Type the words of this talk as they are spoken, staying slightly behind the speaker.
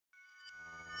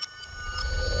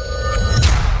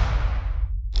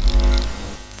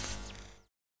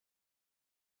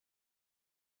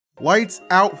Lights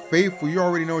out, faithful. You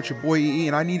already know it's your boy EE,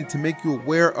 and I needed to make you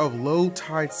aware of Low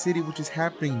Tide City, which is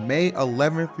happening May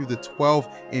 11th through the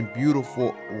 12th in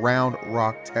beautiful Round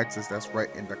Rock, Texas. That's right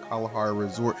in the Kalahari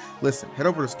Resort. Listen, head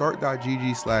over to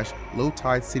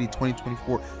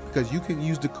start.gg/lowtidecity2024 because you can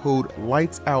use the code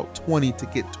LIGHTSOUT20 to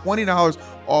get $20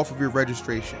 off of your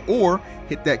registration, or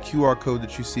hit that QR code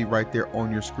that you see right there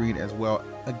on your screen as well.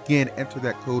 Again, enter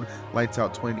that code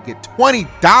LIGHTSOUT20 to get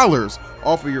 $20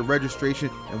 off of your registration,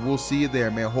 and we'll see you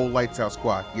there, man. Whole Lights Out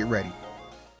squad, get ready.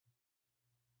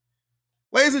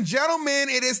 Ladies and gentlemen,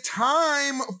 it is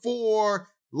time for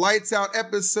Lights Out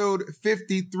episode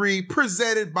 53,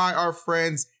 presented by our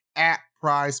friends at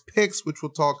Prize Picks, which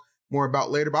we'll talk more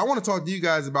about later. But I want to talk to you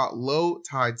guys about Low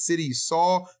Tide City. You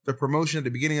saw the promotion at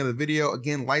the beginning of the video.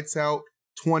 Again, Lights Out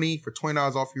 20 for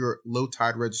 $20 off your Low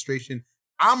Tide registration.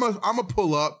 I'm a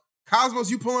pull up.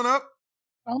 Cosmos, you pulling up?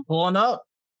 I'm pulling up.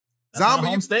 That's Zomba, my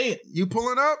home state. You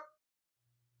pulling up?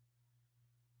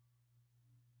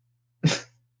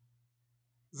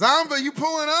 Zomba, you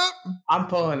pulling up? I'm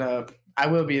pulling up. I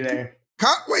will be there.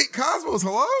 Wait, Cosmos,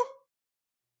 hello?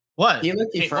 What? He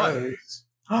looked, he froze.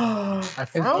 I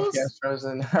froze? His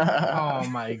frozen. Oh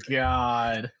my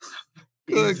god.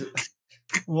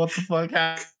 What the fuck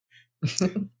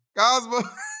happened? Cosmos.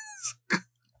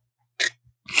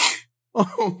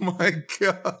 Oh my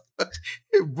god.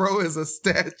 Bro is a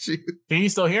statue. Can you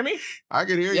still hear me? I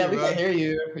can hear you. Yeah, we can hear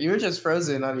you. You were just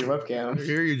frozen on your webcam. I can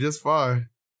hear you just fine.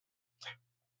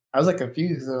 I was like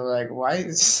confused. I was like, why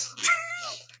is...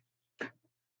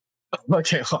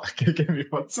 Okay, give me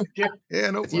 1 second.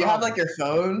 Yeah, no problem. Do you have like your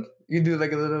phone? You do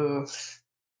like a little...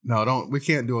 No, don't. We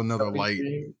can't do another light.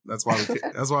 That's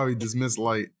why we dismiss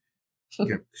light. He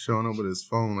kept showing up with his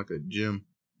phone like a gym.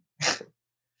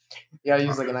 Yeah, I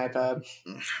use like an iPad.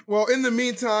 Well, in the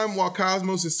meantime, while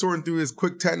Cosmos is sorting through his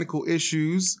quick technical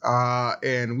issues,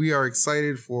 and we are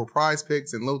excited for Prize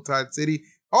Picks and Low Tide City.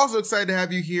 Also excited to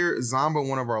have you here, Zomba,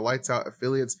 one of our Lights Out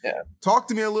affiliates. Yeah. Talk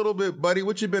to me a little bit, buddy.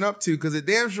 What you been up to? Because it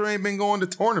damn sure ain't been going to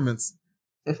tournaments.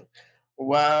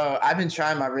 Well, I've been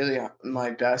trying my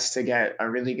best to get a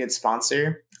really good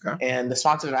sponsor. Okay. And the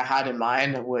sponsor that I had in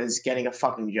mind was getting a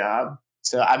fucking job.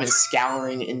 So I've been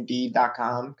scouring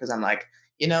Indeed.com because I'm like,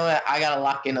 you know what? I got to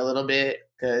lock in a little bit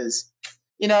because,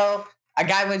 you know, a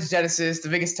guy wins Genesis, the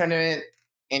biggest tournament,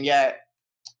 and yet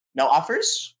no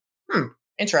offers?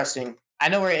 Interesting. I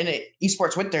know we're in an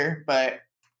esports winter, but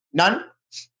none.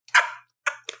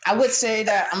 I would say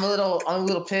that I'm a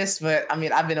little pissed, but I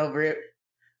mean, I've been over it.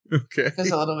 Okay.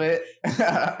 Just a little bit.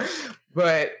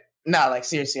 But no, like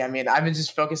seriously, I mean, I've been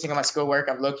just focusing on my schoolwork.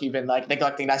 I've low-key been like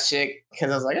neglecting that shit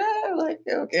because I was like,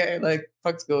 okay, like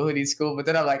fuck school, who needs school? But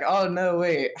then I'm like, oh no,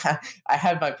 wait, I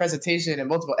have my presentation and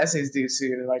multiple essays due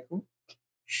soon. Like,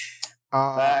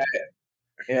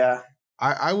 yeah.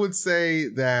 I would say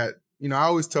that, you know, I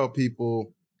always tell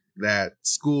people that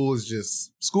school is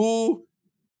just school.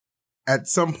 At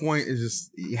some point, is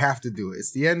just you have to do it.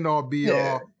 It's the end all be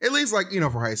all. At least, like, you know,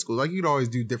 for high school, like you can always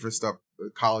do different stuff,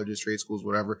 colleges, trade schools,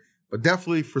 whatever. But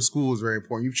definitely for school is very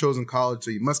important. You've chosen college,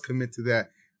 so you must commit to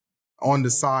that on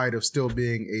the side of still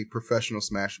being a professional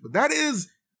smasher. But that is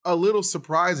a little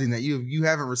surprising that you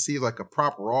haven't received like a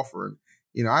proper offer. And,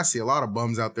 you know, I see a lot of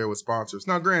bums out there with sponsors.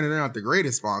 Now, granted, they're not the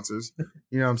greatest sponsors,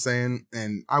 you know what I'm saying?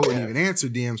 And I wouldn't even answer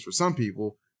DMs for some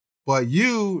people. But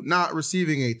you not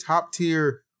receiving a top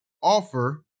tier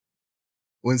offer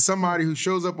when somebody who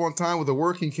shows up on time with a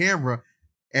working camera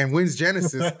and wins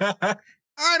Genesis,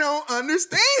 I don't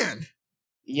understand.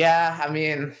 Yeah, I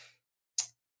mean,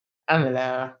 I don't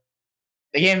know.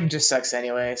 The game just sucks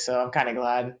anyway, so I'm kind of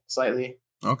glad, slightly.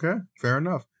 Okay, fair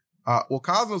enough. Well,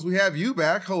 Cosmos, we have you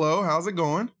back. Hello, how's it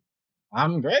going?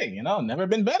 I'm great. You know, never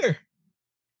been better.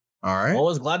 All right.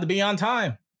 Always glad to be on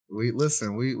time. We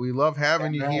love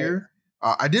having you here.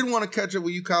 I did want to catch up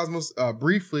with you, Cosmos,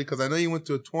 briefly, because I know you went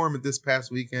to a tournament this past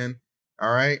weekend.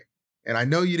 All right. And I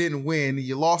know you didn't win.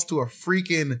 You lost to a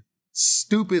freaking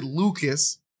stupid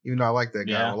Lucas, even though I like that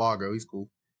guy, Lago. He's cool.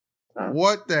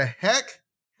 What the heck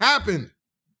happened?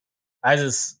 It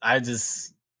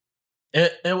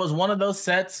was one of those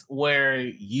sets where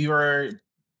you're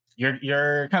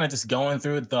kind of just going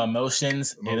through the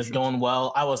emotions and it's going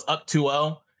well. I was up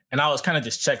 2-0 and I was kind of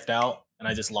just checked out and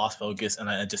I just lost focus and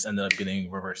I just ended up getting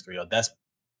reverse 3-0.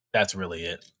 That's really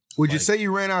it. Would you say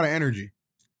you ran out of energy?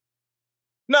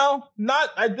 No,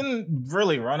 I didn't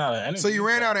really run out of energy. So you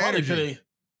ran out of energy.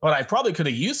 But I probably could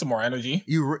have used some more energy.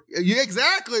 You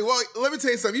exactly. Well, let me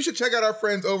tell you something. You should check out our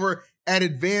friends over at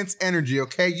Advanced Energy,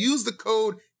 okay? Use the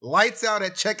code LIGHTSOUT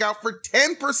at checkout for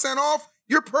 10% off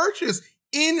your purchase.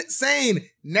 Insane.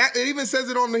 Now, it even says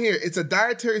it on here. It's a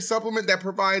dietary supplement that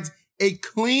provides a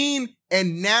clean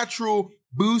and natural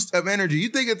boost of energy. You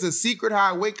think it's a secret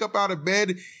how I wake up out of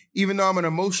bed even though I'm an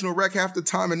emotional wreck half the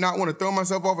time and not want to throw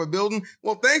myself off a building?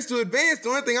 Well, thanks to Advance, the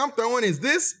only thing I'm throwing is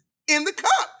this in the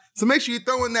cup. So make sure you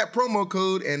throw in that promo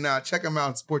code and check them out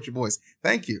and support your boys.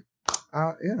 Thank you.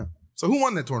 Yeah. So who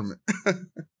won that tournament? I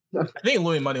think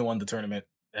Louis Money won the tournament.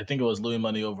 I think it was Louis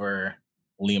Money over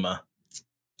Lima.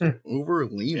 Over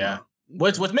Lima. Yeah.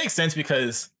 Which makes sense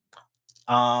because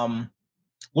Louis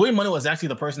Money was actually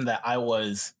the person that I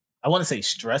want to say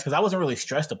stressed, because I wasn't really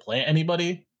stressed to play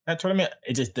anybody that tournament.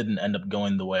 It just didn't end up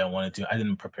going the way I wanted to. I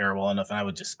didn't prepare well enough, and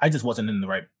I just wasn't in the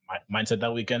right mindset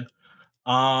that weekend.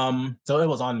 So it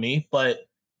was on me. But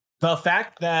the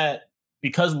fact that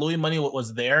because Louis Money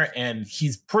was there and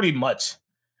he's pretty much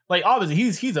like, obviously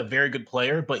he's a very good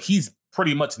player, but he's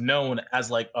pretty much known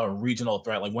as like a regional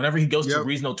threat. Like whenever he goes to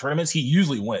regional tournaments, he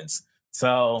usually wins.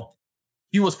 So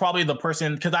he was probably the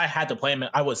person, because I had to play him.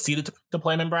 I was seeded to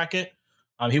play him in bracket.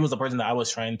 He was the person that I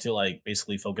was trying to like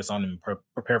basically focus on and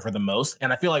prepare for the most.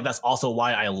 And I feel like that's also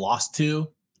why I lost to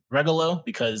Regulo,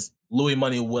 because Louis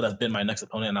Money would have been my next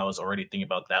opponent, and I was already thinking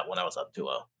about that when I was up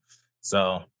 2-0.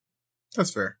 So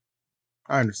that's fair.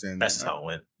 I understand. That's how it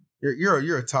went.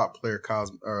 You're a top player,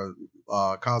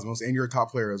 Cosmos, and you're a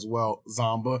top player as well,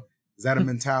 Zomba. Is that a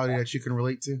mentality that you can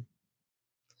relate to?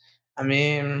 I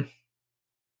mean,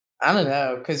 I don't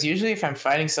know, because usually if I'm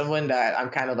fighting someone that I'm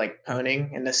kind of like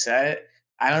poning in the set,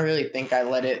 I don't really think I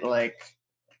let it like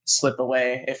slip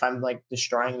away if I'm like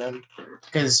destroying them,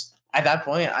 because at that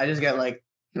point I just get like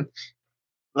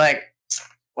like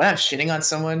when I'm shitting on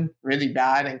someone really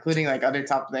bad, including like other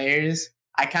top players,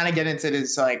 I kind of get into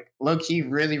this like low-key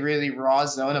really, really raw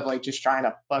zone of like just trying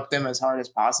to fuck them as hard as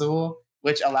possible,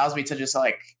 which allows me to just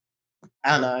like,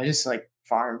 I don't know, just like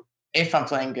farm if I'm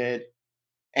playing good.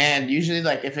 And usually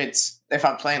like if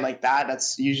I'm playing like that,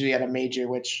 that's usually at a major,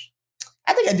 which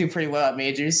I think I do pretty well at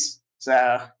majors.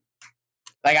 So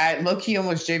like I low-key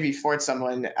almost JV4'd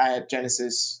someone at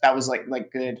Genesis that was like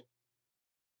good.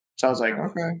 So I was like,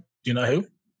 okay. Do you know who?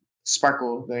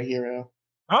 Sparkle, the hero.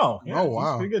 Oh, yeah,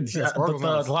 wow. Pretty good. Yeah,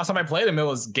 the last time I played him, it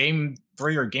was game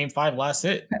 3 or game 5 last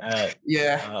hit.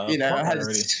 Yeah, you know,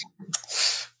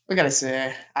 what can I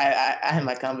say? I had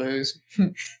my combos.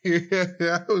 Yeah,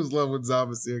 I always love when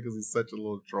Zomba's here because he's such a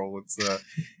little troll.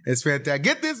 It's fantastic.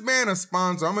 Get this man a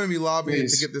sponsor. I'm going to be lobbying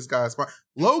to get this guy a sponsor.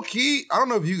 Low key, I don't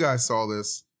know if you guys saw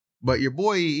this, but your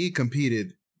boy EE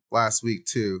competed last week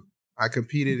too. I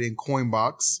competed in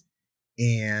Coinbox,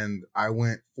 and I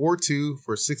went 4-2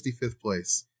 for 65th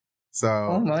place. So,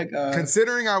 oh my God.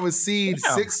 Considering I was seed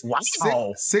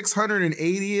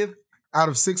 680th out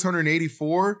of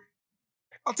 684,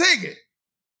 I'll take it.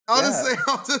 I'll just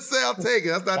say I'll take it.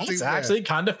 That's not too bad. That's actually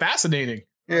kind of fascinating.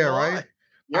 Yeah, right?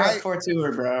 You're a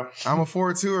 4-2er, bro. I'm a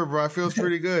 4-2er, bro. It feels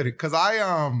pretty good. Because I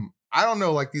don't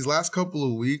know, like these last couple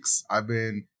of weeks, I've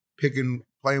been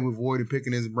playing with Void and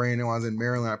picking his brain. And when I was in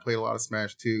Maryland, I played a lot of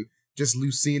Smash 2. Just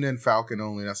Lucina and Falcon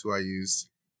only. That's who I used.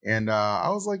 And I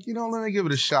was like, let me give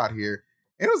it a shot here.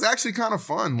 And it was actually kind of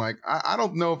fun. Like, I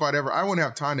don't know if I wouldn't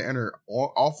have time to enter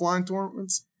offline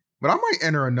tournaments, but I might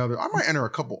enter a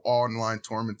couple online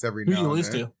tournaments every now and then. Who you lose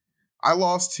to? I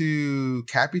lost to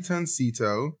Capitan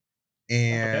Cito,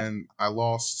 and I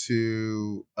lost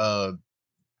to a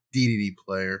DDD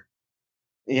player.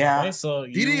 Yeah. Okay, so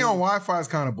DDD on Wi-Fi is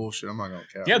kind of bullshit. I'm not going to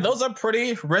cap. Yeah, those are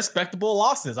pretty respectable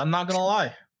losses. I'm not going to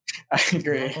lie. I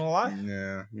agree. Not gonna lie.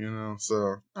 Yeah,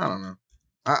 so I don't know.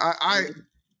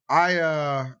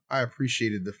 I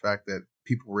appreciated the fact that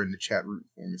people were in the chat rooting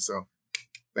for me. So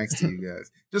thanks to you guys.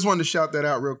 Just wanted to shout that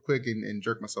out real quick and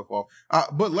jerk myself off.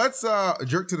 But let's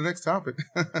jerk to the next topic.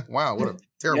 Wow, what a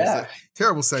terrible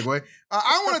segue.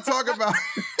 I want to talk about.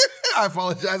 I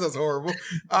apologize. That's horrible.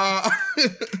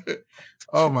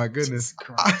 Oh my goodness.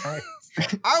 I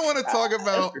want to talk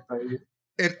about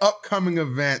an upcoming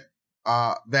event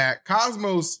that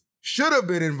Cosmos should have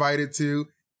been invited to,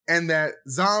 and that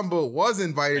Zomba was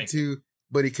invited to,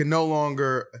 but he can no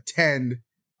longer attend.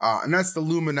 And that's the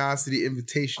Luminosity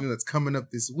Invitational that's coming up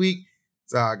this week.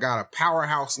 So I got a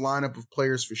powerhouse lineup of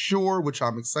players for sure, which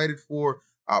I'm excited for.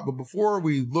 But before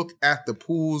we look at the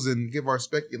pools and give our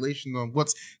speculation on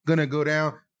what's going to go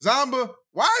down, Zomba,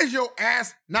 why is your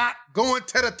ass not going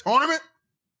to the tournament?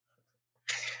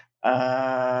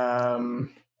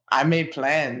 I made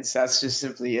plans. That's just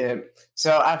simply it.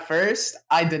 So at first,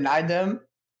 I denied them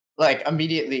like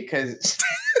immediately because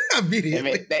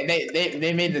immediately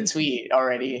they made the tweet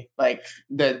already, like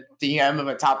the DM of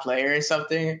a top player or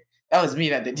something. That was me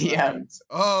that the DM.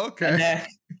 Oh, okay.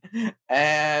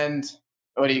 And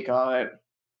what do you call it?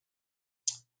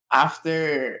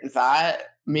 After that,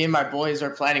 me and my boys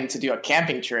were planning to do a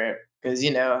camping trip because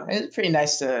it's pretty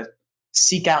nice to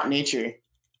seek out nature,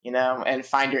 and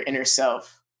find your inner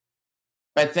self.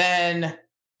 But then,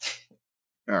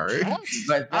 all right,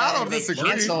 but I don't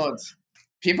disagree.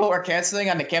 People were canceling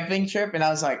on the camping trip, and I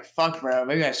was like, "Fuck, bro,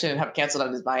 maybe I shouldn't have canceled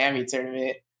on this Miami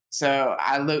tournament." So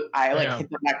I hit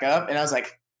them back up, and I was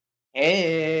like,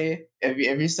 "Hey, if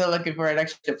you're still looking for an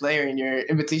extra player in your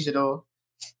invitational,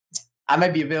 I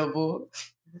might be available."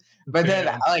 But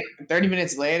then, 30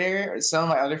 minutes later, some of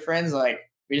my other friends,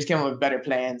 we just came up with better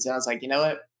plans, and I was like, you know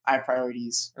what? I have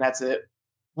priorities, and that's it.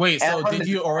 Wait, so did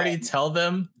you already tell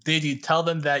them? Did you tell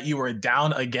them that you were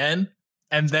down again?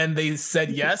 And then they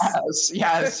said yes?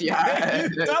 Yes. You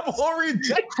double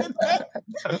rejected them?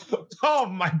 Oh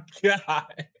my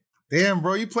God. Damn,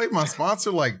 bro, you played my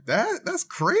sponsor like that? That's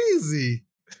crazy.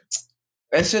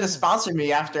 They should have sponsored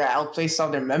me after I outplaced all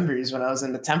their members when I was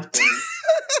in the temp thing.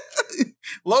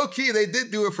 Low key, they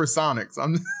did do it for Sonix.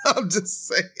 I'm just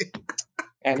saying.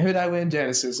 And who'd I win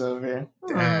Genesis over?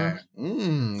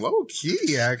 Low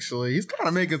key, actually. He's kind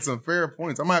of making some fair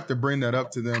points. I'm going to have to bring that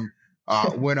up to them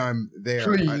when I'm there.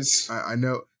 Please. I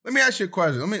know. Let me ask you a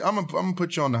question. I'm gonna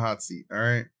put you on the hot seat, all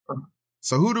right?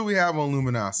 So who do we have on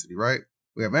Luminosity, right?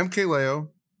 We have MKLeo,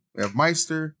 we have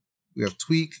Maister, we have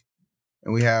Tweek,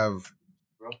 and we have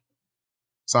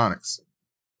Sonix.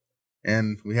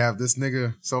 And we have this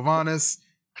nigga, CILVANIS,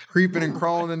 creeping and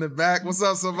crawling in the back. What's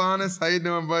up, CILVANIS? How you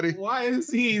doing, buddy? Why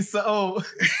is he so...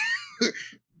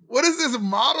 What is this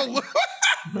model?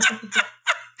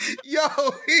 Yo,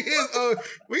 he is.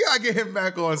 We gotta get him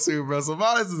back on soon, bro.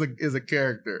 CILVANIS is a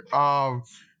character.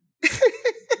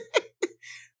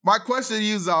 My question to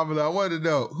you, Zomba, I wanted to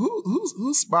know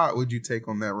whose spot would you take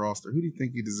on that roster? Who do you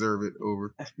think you deserve it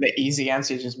over? The easy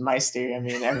answer is just Maister. I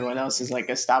mean, everyone else is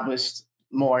established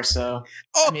more. So,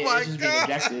 my it's just God. being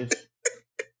objective.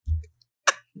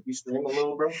 You stream a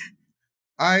little, bro?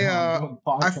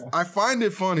 I find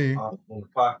it funny.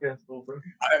 Podcast, little bro.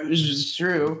 This is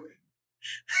true.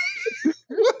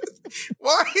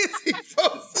 Why is he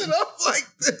posting up like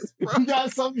this, bro? You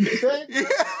got something to say? Yeah.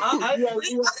 I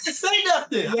didn't say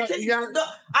nothing.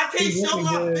 I can't show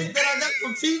my thing that I got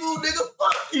from T-Move, nigga.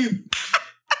 Fuck you.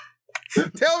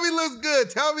 Tell me looks good.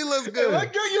 Tell me looks good. You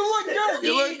look good.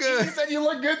 You look good. He said you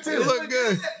look good too. You look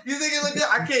good. You think it look good?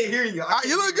 I can't hear you.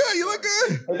 You look good. You look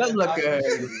good. It does look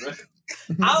good.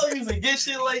 I don't usually get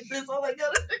shit like this. I'm like, yo,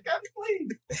 this shit got me clean.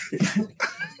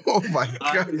 Oh my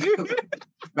God.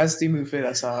 Best team move fit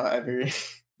I saw ever.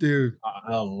 Dude.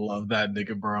 I love that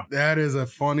nigga, bro. That is a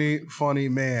funny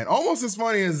man. Almost as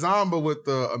funny as Zomba with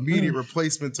the immediate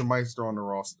replacement to Maister on the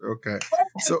roster. Okay.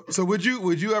 So would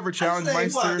you ever challenge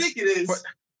Maister? I think it is.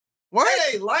 What? That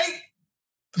ain't light.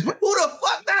 Who the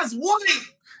fuck? That's white.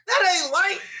 That ain't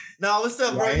light. No, what's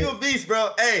up, bro? Right. You a beast,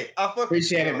 bro. Hey, I fuck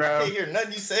Appreciate it, bro. I can't hear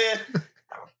nothing you said,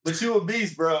 but you a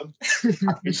beast, bro.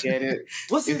 Appreciate it.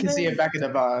 What's You his can name? see it back in the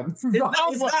bond. It's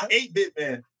not 8-bit,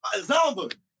 man.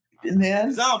 Zomba.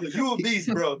 Man. Zomba, you a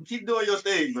beast, bro. Keep doing your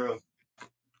thing, bro.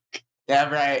 Yeah,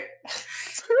 right.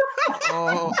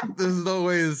 Oh, there's no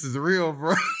way this is real,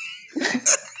 bro.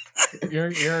 You're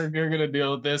gonna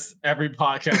deal with this every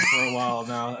podcast for a while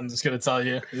now. I'm just gonna tell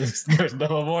you, there's no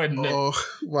avoiding it. Oh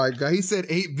my God, he said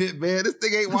 8-bit, man. This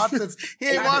thing ain't watched this. He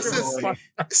ain't watched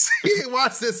this. He ain't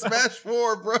watched this Smash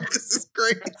 4, bro. This is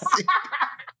crazy.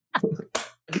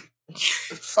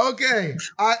 Okay,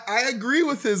 I agree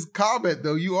with his comment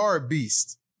though. You are a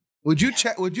beast. Would you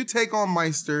take on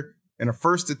Maister in a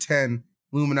 1st to 10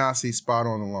 Luminosity spot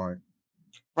on the line?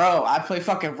 Bro, I play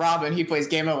fucking Robin. He plays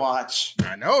Game & Watch.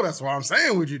 I know. That's what I'm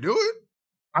saying. Would you do it?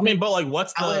 I mean, but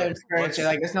what's I would the? encourage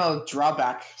it. There's no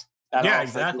drawback. At all.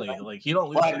 Exactly. You don't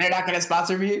lose. What? They're not gonna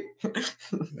sponsor me.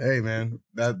 Hey man,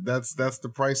 that's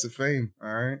the price of fame.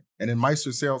 All right, and then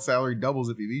Maister's sales salary doubles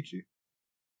if he beats you.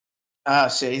 Oh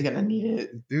shit, he's gonna need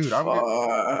it, dude.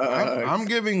 I'm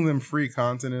giving them free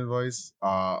content advice,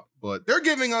 but they're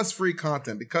giving us free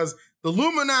content because the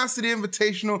Luminosity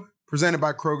Invitational presented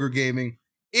by Kroger Gaming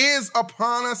is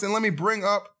upon us. And let me bring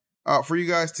up for you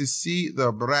guys to see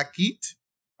the bracket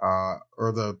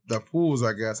or the pools.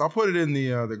 I guess I'll put it in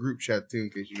the group chat too in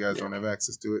case you guys don't have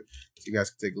access to it, so you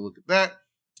guys can take a look at that.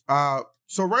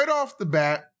 So right off the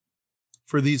bat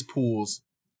for these pools,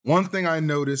 one thing I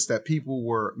noticed that people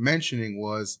were mentioning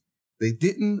was they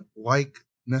didn't like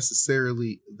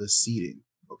necessarily the seating.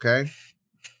 Okay,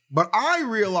 but I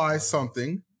realized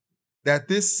something, that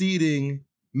this seating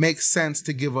makes sense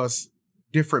to give us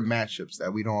different matchups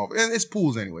that we don't have. And it's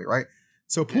pools anyway, right?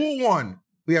 So pool 1,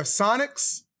 we have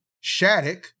Sonix,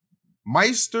 Shadic,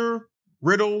 Maister,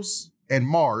 Riddles, and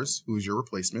Mars, who's your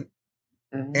replacement.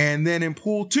 Mm-hmm. And then in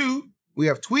pool 2, we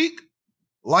have Tweek,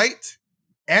 Light,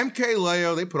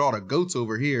 MKLeo, they put all the goats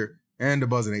over here, and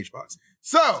Dabuz and HBox.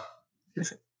 So,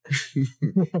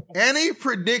 any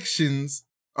predictions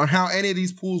on how any of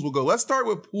these pools will go? Let's start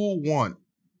with pool 1.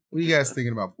 What are you guys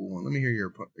thinking about pool 1? Let me hear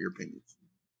your opinions.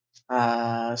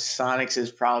 Sonix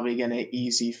is probably going to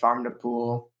easy farm the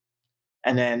pool.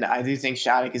 And then I do think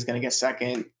Shadic is going to get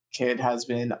second. Kid has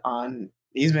been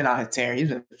he's been on a tear. He's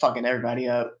been fucking everybody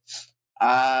up.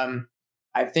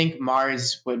 I think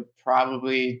Mars would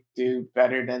probably do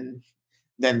better than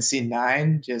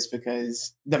C9 just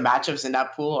because the matchups in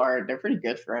that pool they're pretty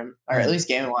good for him, or at least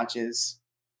Game & Watches.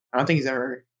 I don't think he's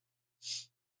ever.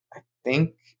 I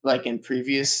think like in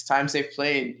previous times they've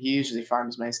played, he usually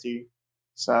farms Maister,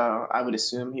 so I would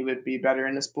assume he would be better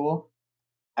in this pool.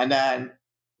 And then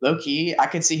low key, I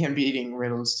could see him beating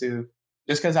Riddles too,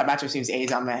 just because that matchup seems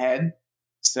A's on my head.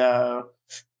 So.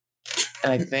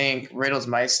 And I think Riddles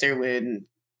Maister would.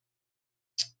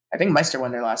 I think Maister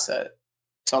won their last set.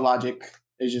 So logic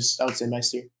is just, I would say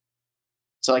Maister.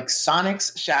 So like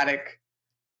Sonix, Shadic,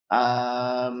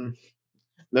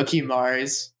 Loki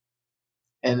Mars,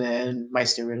 and then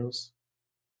Maister Riddles.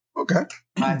 Okay.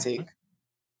 My take.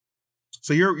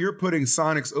 So you're putting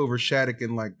Sonix over Shadic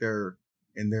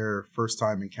in their first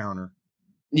time encounter.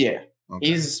 Yeah. Okay.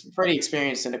 He's pretty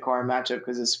experienced in the core matchup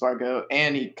because of Spargo,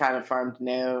 and he kind of farmed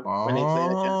Neo when they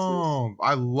played against us.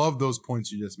 I love those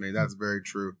points you just made. That's very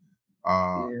true.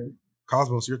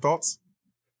 Cosmos, your thoughts?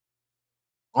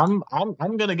 I'm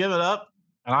gonna give it up,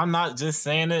 and I'm not just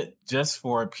saying it just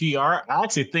for PR. I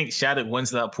actually think Shadic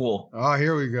wins that pool. Oh,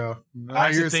 here we go. I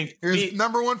actually think here's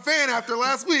number 1 fan after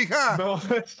last week, huh?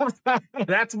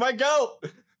 That's my goat.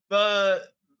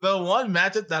 The one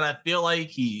matchup that I feel like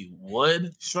he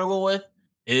would struggle with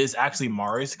is actually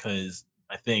Mars, because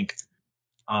I think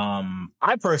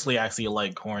I personally actually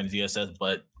like Corrin ZSS,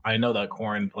 but I know that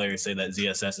Corrin players say that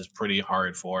ZSS is pretty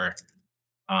hard for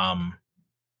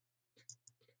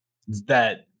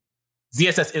that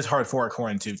ZSS is hard for a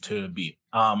Corrin to beat.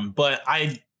 But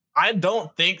I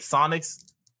don't think Sonix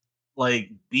like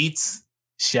beats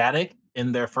Shadic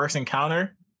in their first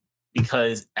encounter,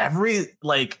 because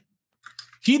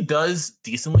he does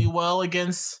decently well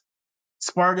against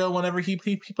Spargo whenever he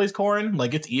plays Corrin.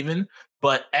 Like, it's even.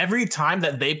 But every time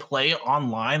that they play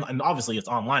online, and obviously it's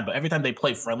online, but every time they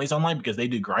play friendlies online, because they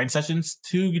do grind sessions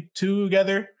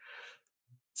together,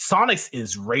 Sonix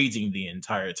is raging the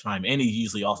entire time, and he's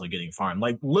usually also getting farmed.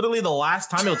 Like, literally the last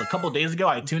time, it was a couple days ago,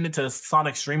 I tuned into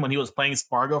Sonix stream when he was playing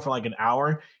Spargo for like an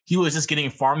hour. He was just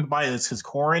getting farmed by his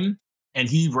Corrin, and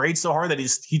he raged so hard that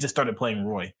he just started playing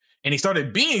Roy. And he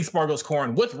started beating Spargo's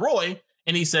Corrin with Roy,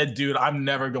 and he said, dude, I'm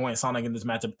never going Sonic in this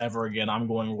matchup ever again. I'm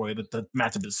going Roy. The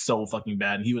matchup is so fucking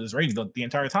bad. And he was raging the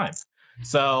entire time.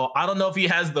 So I don't know if he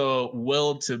has the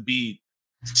will to beat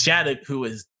Shadic, who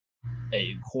is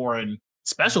a Corrin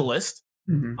specialist.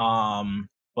 Mm-hmm.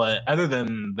 But other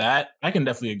than that, I can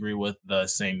definitely agree with the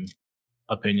same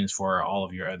opinions for all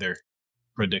of your other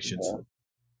predictions.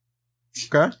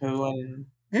 Okay.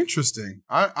 Interesting.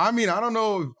 I mean, I don't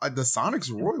know. The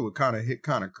Sonix Roy would kind of hit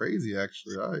kind of crazy,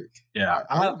 actually.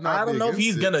 I don't know if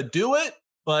he's going to do it,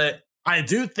 but I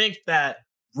do think that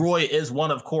Roy is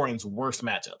one of Corrin's worst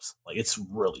matchups. Like, it's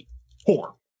really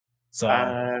poor. So,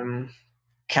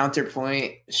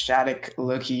 counterpoint, Shadic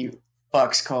Loki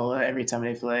fucks Cola every time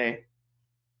they play.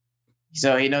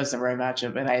 So he knows the right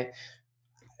matchup. And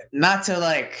not to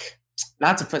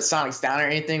put Sonix down or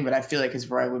anything, but I feel like his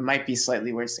Roy might be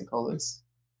slightly worse than Cola's.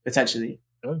 Potentially.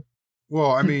 Well,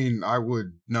 I mean, I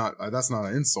would not. That's not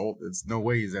an insult. It's no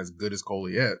way he's as good as Cola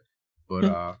yet.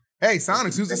 But hey,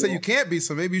 Sonix, who's to say you can't be?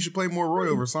 So maybe you should play more Roy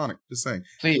over Sonic. Just saying.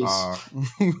 Please.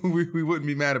 We wouldn't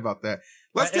be mad about that.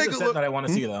 Let's take a look. That I want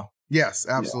to see though. Yes,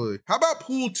 absolutely. Yeah. How about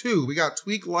pool 2? We got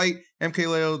Tweek, Light,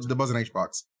 MKLeo, Dabuz, and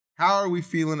HBox. How are we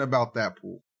feeling about that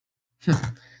pool?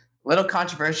 Little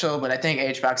controversial, but I think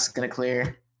HBox is gonna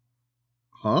clear.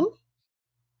 Huh?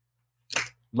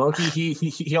 Loki,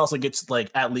 he also gets like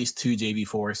at least 2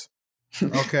 JV4s.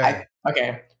 Okay.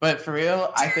 Okay. But for real,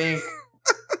 I think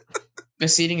the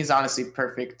seeding is honestly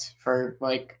perfect for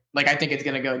like I think it's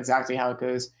gonna go exactly how it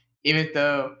goes. Even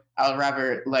though I'll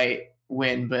rather Light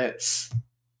win, but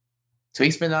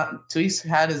Tweek's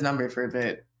had his number for a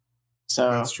bit.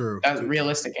 So that's true. That's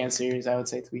realistic answers, I would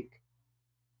say Tweek.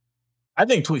 I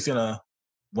think Tweek's gonna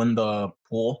win the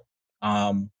pool.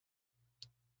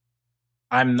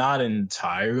 I'm not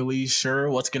entirely sure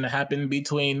what's going to happen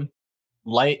between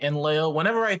Light and Leo.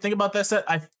 Whenever I think about that set,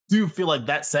 I do feel like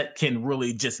that set can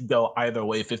really just go either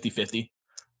way, 50-50.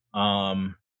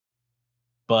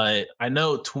 But I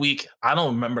know Tweek, I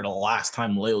don't remember the last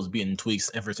time Leo's beaten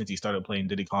Tweeks ever since he started playing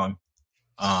Diddy Kong.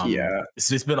 Yeah.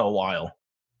 It's been a while.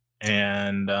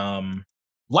 And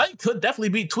Light could definitely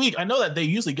beat Tweek. I know that they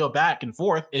usually go back and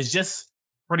forth. It's just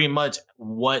pretty much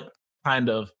what kind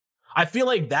of. I feel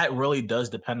like that really does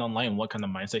depend on Light and what kind of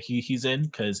mindset he's in.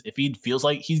 Because if he feels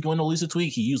like he's going to lose to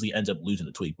Tweek, he usually ends up losing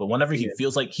to Tweek. But whenever he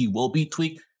feels like he will beat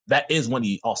Tweek, that is when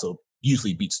he also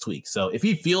usually beats Tweek. So if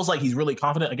he feels like he's really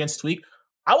confident against Tweek,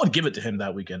 I would give it to him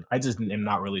that weekend. I just am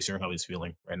not really sure how he's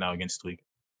feeling right now against Tweek.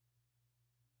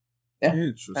 Yeah.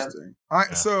 Interesting. All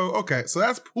right, so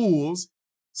that's pools.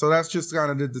 So that's just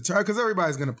kind of the determine because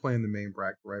everybody's gonna play in the main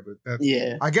bracket, right? But that's,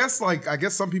 I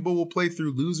guess some people will play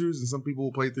through losers and some people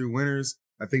will play through winners.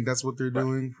 I think that's what they're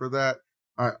doing for that.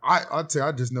 I'd say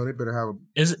I just know they better have a.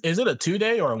 Is it a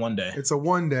 2-day or a 1-day? It's a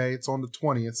 1-day. It's on the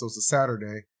 20th, so it's a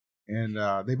Saturday, and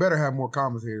they better have more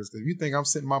commentators. Because if you think I'm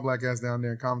sitting my black ass down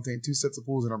there and commentating 2 sets of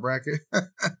pools in a bracket,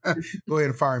 go ahead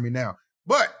and fire me now.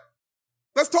 But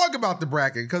let's talk about the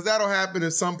bracket because that'll happen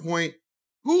at some point.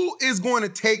 Who is going to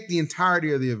take the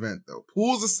entirety of the event, though?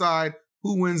 Pools aside,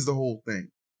 who wins the whole thing?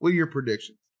 What are your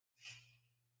predictions?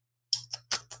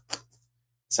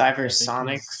 It's either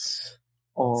Sonix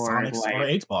or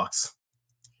HBox.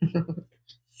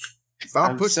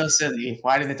 I'm so silly.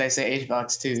 Why didn't I say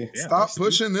HBox too? Yeah, stop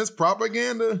pushing this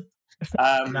propaganda.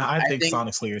 I think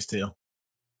Sonix clears too.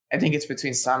 I think it's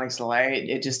between Sonix and Light.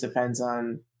 It just depends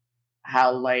on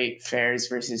how Light fares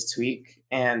versus Tweek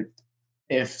and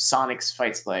if Sonix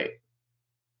fights Light,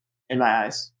 in my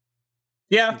eyes.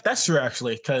 Yeah, that's true,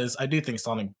 actually, because I do think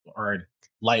Sonic or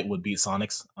Light would beat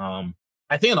Sonix. I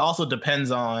think it also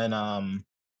depends on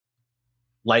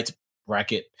Light's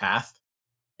bracket path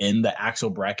in the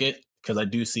actual bracket, because I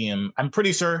do see him. I'm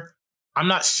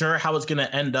not sure how it's going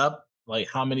to end up, like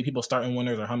how many people start in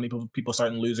winners or how many people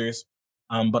start in losers.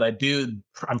 But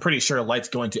I'm pretty sure Light's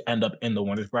going to end up in the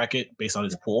winners bracket based on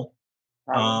his pool.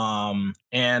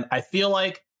 And I feel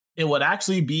like it would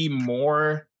actually be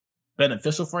more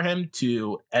beneficial for him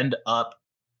to end up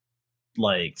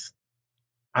like,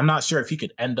 I'm not sure if he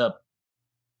could end up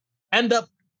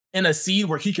in a seed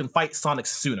where he can fight Sonix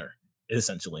sooner,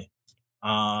 essentially.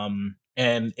 And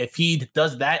if he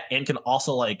does that and can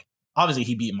also, like, obviously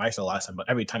he beat Maister last time, but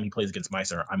every time he plays against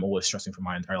Maister, I'm always stressing for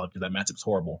my entire life because that matchup's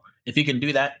horrible. If he can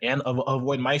do that and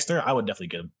avoid Maister, I would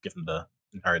definitely give him the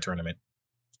entire tournament.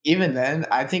 Even then,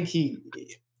 I think he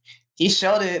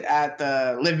showed it at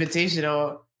the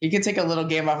Invitational. He could take a little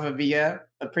game off of Via,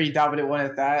 a pretty dominant one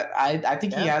at that. I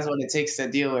think he has what it takes to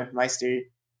deal with Maister.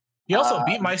 He also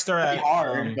beat Maister at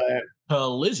but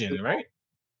Collision, right?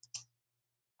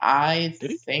 I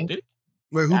think.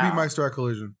 Wait, who beat Maister at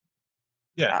Collision?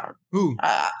 Yeah. Who?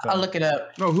 I'll look it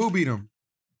up. No, who beat him?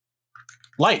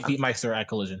 Light beat Maister at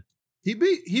Collision. He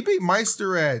beat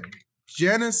Maister at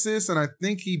Genesis, and I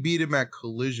think he beat him at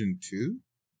Collision too.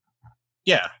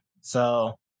 Yeah.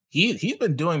 So he's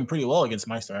been doing pretty well against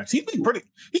Maister. Actually,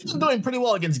 he's been doing pretty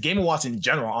well against Game & Watch in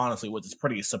general, honestly, which is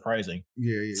pretty surprising.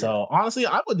 Yeah. So honestly,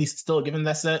 I would be still giving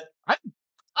that set.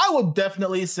 I would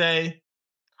definitely say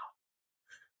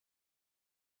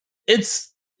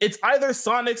it's either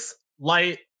Sonix,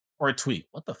 Light, or Tweek.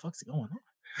 What the fuck's going on?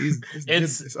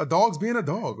 It's a dog's being a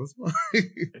dog.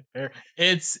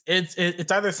 It's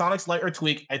either Sonix, Light, or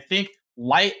Tweek. I think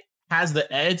Light has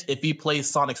the edge if he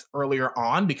plays Sonix earlier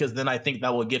on, because then I think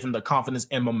that will give him the confidence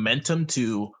and momentum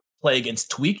to play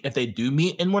against Tweek if they do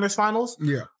meet in winners finals.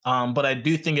 Yeah. But I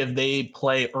do think if they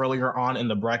play earlier on in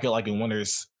the bracket, like in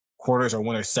winners quarters or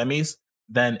winners semis,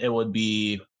 then it would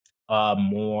be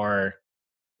more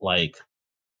like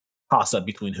toss up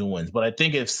between who wins. But I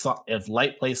think if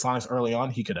Light plays Sonix early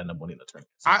on, he could end up winning the tournament.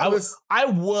 So I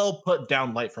will put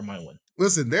down Light for my win.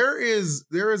 Listen, there is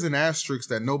an asterisk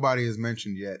that nobody has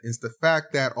mentioned yet. It's the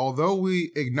fact that although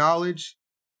we acknowledge,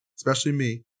 especially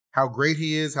me, how great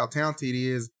he is, how talented he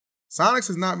is, Sonix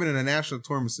has not been in a national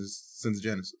tournament since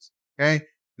Genesis. Okay?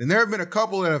 And there have been a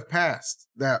couple that have passed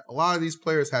that a lot of these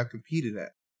players have competed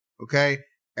at. Okay?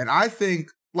 And I think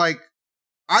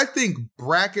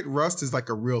bracket rust is like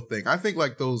a real thing. I think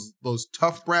like those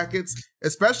tough brackets,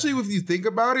 especially if you think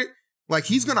about it, like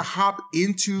he's gonna hop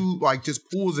into like just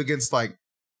pools against like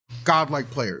godlike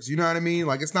players. You know what I mean?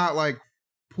 Like it's not like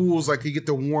pools like you get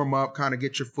to warm up, kind of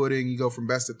get your footing. You go from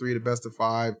best of 3 to best of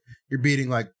 5. You're beating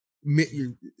like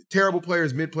terrible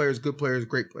players, mid players, good players,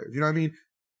 great players. You know what I mean?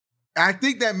 I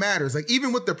think that matters. Like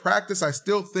even with the practice, I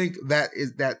still think that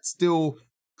still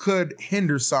could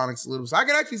hinder Sonix a little. So I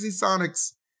can actually see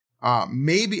Sonix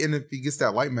maybe, and if he gets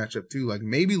that Light matchup too, like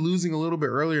maybe losing a little bit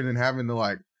earlier than having to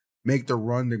like make the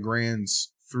run to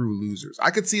grands through losers. I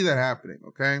could see that happening.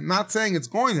 Okay, I'm not saying it's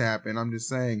going to happen. I'm just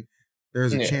saying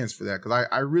there's a chance for that because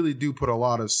I really do put a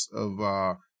lot of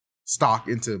stock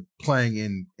into playing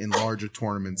in larger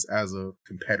tournaments as a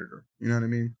competitor. You know what I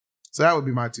mean? So that would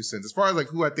be my 2 cents. As far as like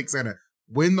who I think's gonna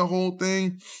win the whole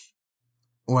thing,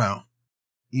 well,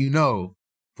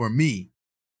 for me,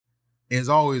 it's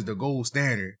always the gold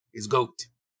standard is GOAT.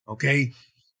 Okay?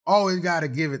 Always gotta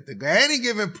give it at any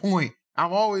given point.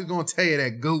 I'm always gonna tell you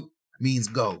that GOAT means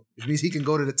go. Which means he can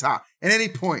go to the top at any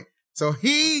point. So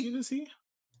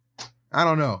I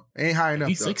don't know. Ain't high enough.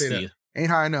 He's 60. Ain't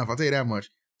high enough. I'll tell you that much.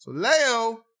 So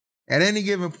Leo at any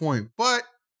given point. But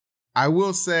I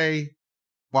will say,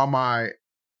 while my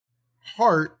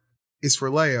heart is for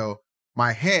Leo,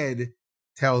 my head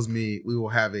tells me we will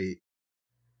have a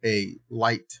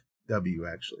light W,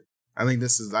 actually. I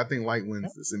think light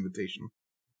wins this invitation.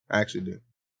 I actually do.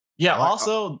 Yeah,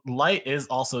 light is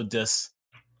also just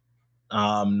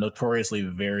notoriously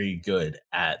very good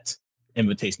at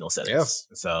invitational settings. Yes.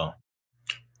 So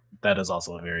that is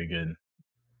also a very good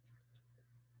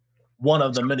one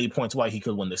of the many points why he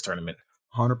could win this tournament.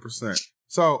 100%.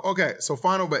 So, okay. So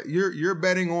final bet. You're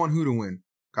betting on who to win,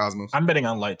 Cosmos? I'm betting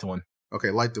on light to win.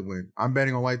 Okay, light to win. I'm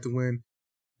betting on light to win.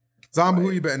 Zomba, who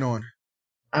are you betting on?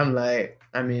 I'm light.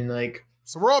 I mean, like.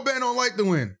 So we're all betting on light to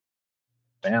win.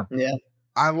 Damn. Yeah.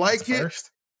 I like it.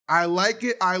 I like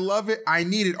it. I love it. I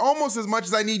need it almost as much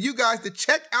as I need you guys to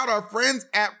check out our friends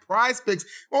at PrizePicks.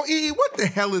 Well, what the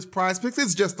hell is PrizePicks?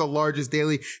 It's just the largest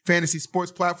daily fantasy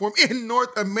sports platform in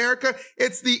North America.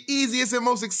 It's the easiest and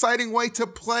most exciting way to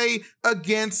play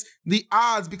against the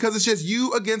odds because it's just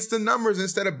you against the numbers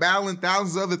instead of battling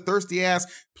thousands of other thirsty ass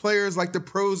players like the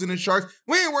pros and the sharks.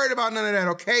 We ain't worried about none of that,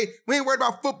 okay? We ain't worried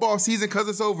about football season because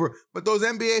it's over. But those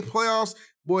NBA playoffs,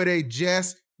 boy, they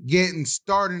just getting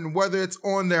started, and whether it's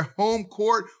on their home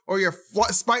court or you're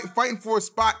fighting for a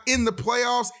spot in the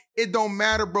playoffs, it don't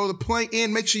matter, bro. The play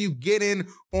in, make sure you get in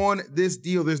on this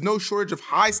deal. There's no shortage of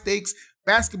high stakes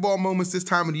basketball moments this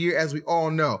time of the year, as we all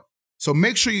know. So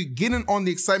make sure you get in on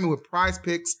the excitement with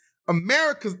PrizePicks,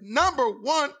 America's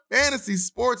 #1 fantasy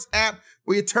sports app,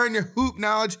 where you turn your hoop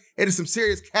knowledge into some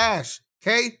serious cash,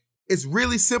 okay? It's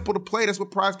really simple to play. That's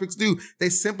what PrizePicks do. They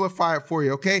simplify it for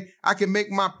you, okay? I can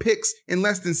make my picks in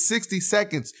less than 60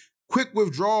 seconds. Quick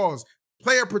withdrawals,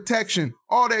 player protection,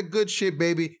 all that good shit,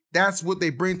 baby. That's what they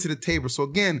bring to the table. So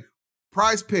again,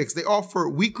 PrizePicks, they offer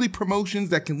weekly promotions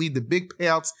that can lead to big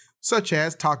payouts, such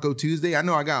as Taco Tuesday. I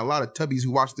know I got a lot of Tubbies who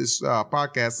watch this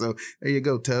podcast, so there you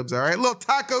go, Tubbs. All right, little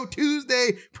Taco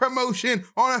Tuesday promotion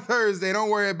on a Thursday. Don't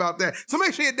worry about that. So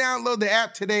make sure you download the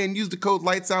app today and use the code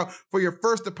LIGHTSOUT for your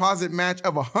first deposit match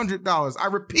of $100. I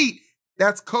repeat,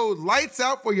 that's code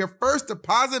LIGHTSOUT for your first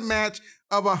deposit match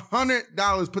of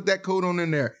 $100. Put that code on in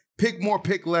there. Pick more,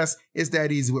 pick less. It's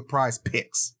that easy with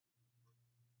PrizePicks.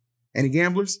 Any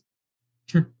gamblers?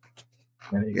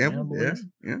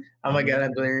 Yeah. Oh my God, I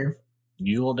blame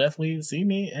you. Will definitely see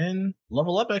me in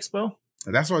Level Up Expo.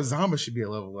 That's why Zomba should be a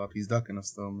level up. He's ducking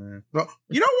us though, man. But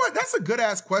you know what? That's a good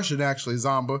ass question, actually,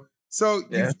 Zomba. So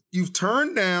you've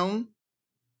turned down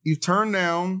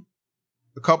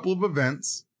a couple of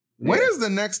events. Yeah. When is the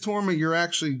next tournament you're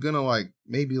actually gonna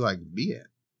maybe be at?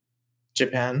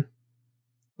 Japan.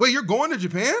 Wait, you're going to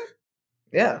Japan?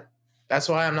 Yeah. That's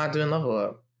why I'm not doing Level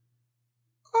Up.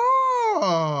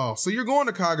 Oh, so you're going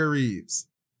to Kaguraves.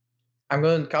 I'm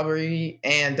going to Kaguraves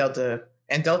and Delta.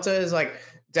 And Delta is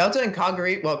Delta and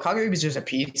Kaguraves. Well, Kaguraves is just a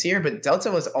P tier, but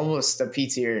Delta was almost a P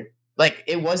tier.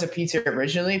 It was a P tier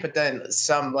originally, but then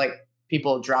some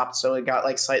people dropped, so it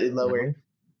got slightly lower.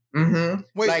 Mm-hmm.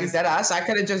 Wait, deadass. I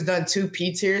could have just done 2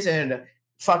 P tiers and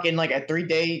fucking a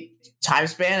 3-day time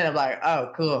span, and I'm like,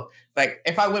 oh, cool.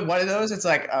 If I win one of those, it's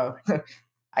oh.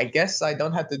 I guess I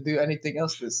don't have to do anything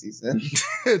else this season.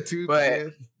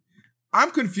 But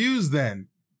I'm confused then.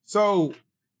 So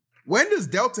when does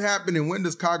Delta happen and when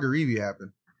does Kaguraves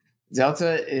happen?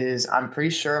 Delta is, I'm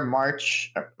pretty sure,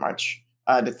 March the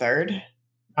 3rd.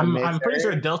 I'm pretty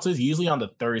sure Delta is usually on the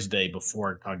Thursday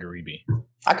before Kaguraves.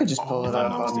 I could just pull it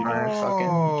up on my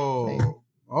fucking.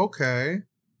 Okay,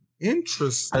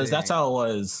 interesting. Because that's how it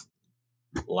was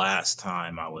last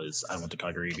time I went to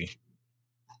Kaguraves.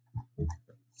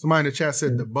 Somebody in the chat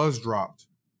said the buzz dropped.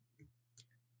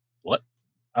 What?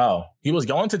 Oh, he was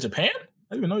going to Japan?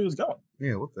 I didn't even know he was going.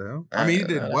 Yeah, what the hell? I mean, he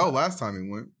did well last time he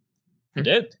went. He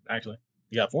did, actually.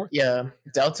 He got 4th. Yeah.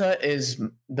 Delta is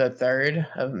the 3rd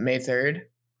of May 3rd.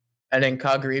 And then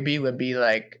Kaguraves would be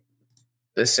the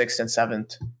 6th and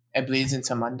 7th. It bleeds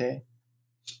into Monday.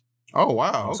 Oh,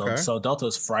 wow. Okay. So Delta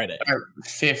is Friday.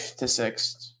 5th to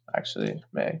 6th, actually,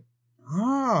 May.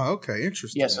 Ah, okay.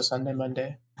 Interesting. Yeah, so Sunday,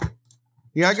 Monday.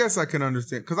 Yeah, I guess I can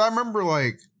understand. Because I remember,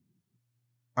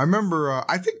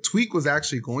 I think Tweek was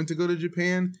actually going to go to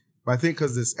Japan. But I think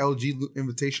because this LG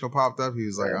Invitational popped up, he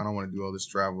was like, I don't want to do all this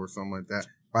travel or something like that.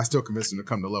 But I still convinced him to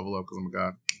come to Level Up because I'm a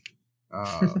god.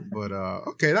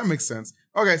 Okay, that makes sense.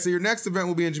 Okay, so your next event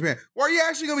will be in Japan. Well, are you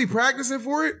actually going to be practicing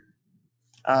for it?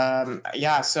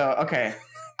 Yeah, so, okay.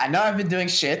 I know I've been doing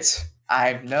shit.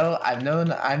 I've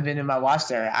been in my watch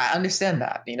there. I understand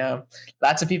that, you know.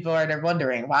 Lots of people are there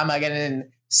wondering, why am I getting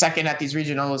second at these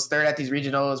regionals, third at these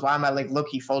regionals? Why am I like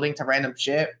low-key folding to random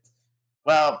shit?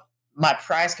 Well, my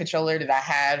prize controller that I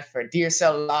had for dear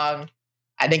so long,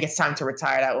 I think it's time to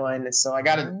retire that one. So I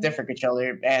got a different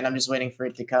controller, and I'm just waiting for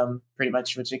it to come pretty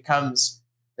much, which it comes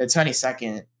the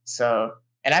 22nd. So,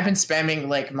 and I've been spamming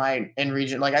like my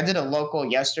in-region. Like I did a local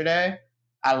yesterday.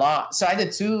 I lost. So I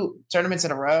did 2 tournaments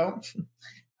in a row.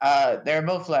 They're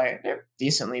both like, they're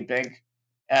decently big.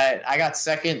 I got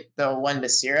second, the one to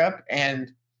Syrup.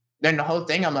 And then the whole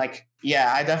thing, I'm like,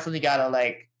 yeah, I definitely got to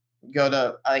like go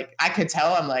to, like, I could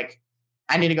tell I'm like,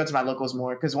 I need to go to my locals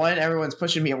more. Because one, everyone's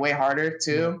pushing me way harder.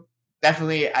 2,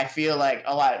 definitely I feel like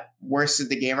a lot worse at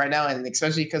the game right now. And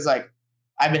especially because like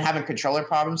I've been having controller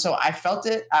problems. So I felt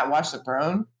it at Watch the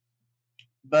Throne.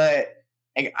 But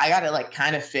I got it like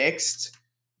kind of fixed.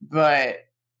 But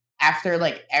after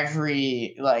like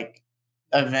every like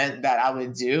event that I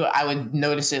would do, I would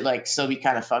notice it like still be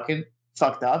kind of fucked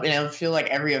up. And I would feel like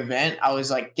every event I was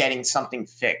like getting something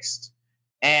fixed.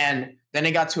 And then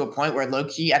it got to a point where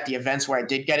low-key at the events where I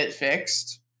did get it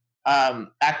fixed,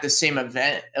 at the same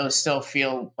event, it would still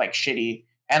feel like shitty.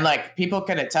 And like people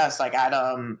can attest, like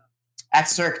at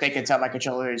Cirque, they can tell my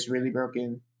controller is really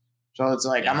broken. So it's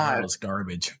like, I'm not. It was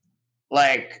garbage.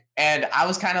 Like, and I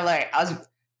was kind of like,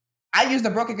 I used a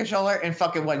broken controller and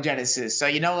fucking won Genesis. So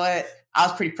you know what? I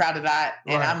was pretty proud of that.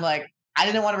 And right. I'm like, I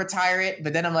didn't want to retire it,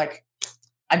 but then I'm like,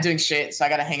 I'm doing shit. So I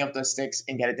got to hang up those sticks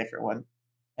and get a different one.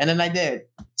 And then I did.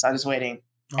 So I'm just waiting.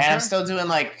 Okay. And I'm still doing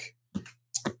like,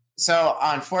 so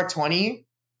on 420,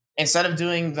 instead of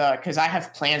doing because I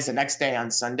have plans the next day on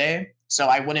Sunday. So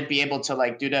I wouldn't be able to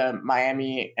like do the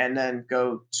Miami and then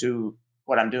go to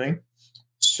what I'm doing.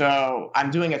 So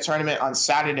I'm doing a tournament on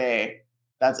Saturday.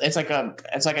 It's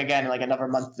like again, like another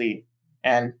monthly.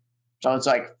 And so it's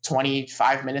like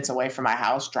 25 minutes away from my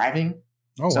house driving.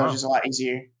 Oh, so it's just a lot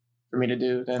easier for me to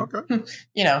do than,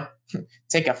 you know,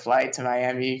 take a flight to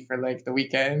Miami for like the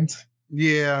weekend.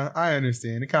 Yeah, I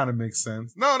understand. It kind of makes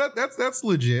sense. No, that's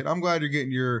legit. I'm glad you're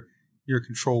getting your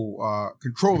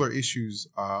controller issues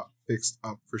fixed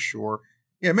up for sure.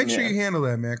 Yeah, make sure you handle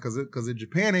that, man, because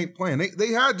Japan ain't playing. They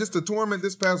had just a tournament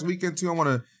this past weekend too. I want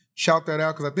to shout that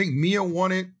out because I think Mia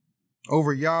won it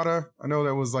over Yada. I know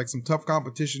there was like some tough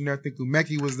competition there. I think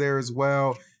Umeki was there as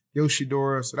well,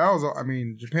 Yoshidora. So that was, I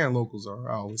mean, Japan locals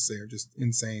I always say, are just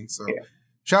insane. So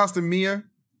shouts to Mia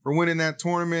for winning that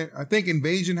tournament. I think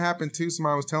Invasion happened too.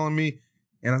 Somebody was telling me,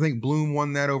 and I think Bloom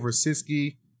won that over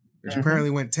Siski, which apparently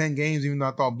went 10 games, even though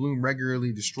I thought Bloom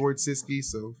regularly destroyed Siski.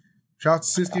 So shout out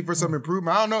to Siski for some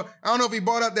improvement. I don't know if he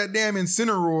bought out that damn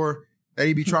Incineroar that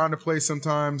he be trying to play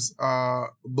sometimes.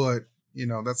 But you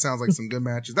know, that sounds like some good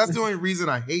matches. That's the only reason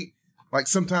I hate, like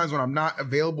sometimes when I'm not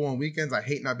available on weekends, I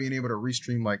hate not being able to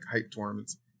restream like hype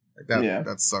tournaments. Like that,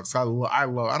 that sucks. I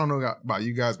don't know about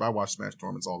you guys, but I watch Smash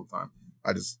tournaments all the time.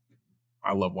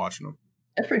 I love watching them.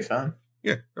 They're pretty fun.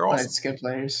 Yeah, they're awesome. It's good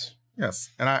players. Yes,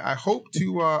 and I hope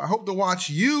to watch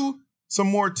you some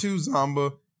more too,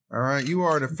 Zomba. All right, you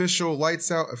are an official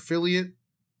Lights Out affiliate.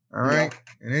 All right,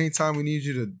 and anytime we need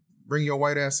you to bring your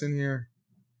white ass in here,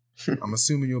 I'm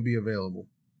assuming you'll be available.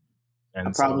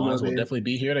 And Salvans will definitely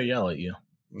be here to yell at you.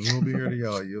 We'll be here to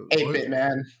yell at you. 8-bit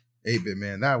man. 8-bit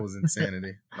man, that was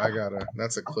insanity.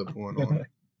 That's a clip going on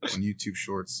YouTube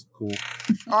Shorts. Cool.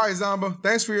 All right, Zomba.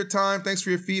 Thanks for your time. Thanks for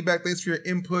your feedback. Thanks for your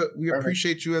input. We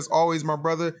appreciate you as always, my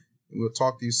brother. And we'll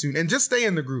talk to you soon. And just stay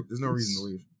in the group. There's no reason to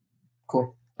leave.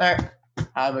 Cool. All right.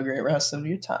 Have a great rest of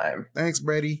your time. Thanks,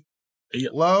 Brady.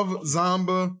 Love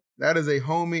Zomba. That is a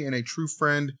homie and a true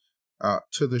friend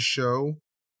to the show.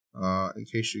 In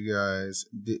case you guys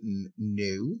didn't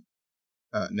know.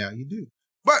 Now you do.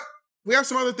 But we have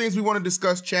some other things we want to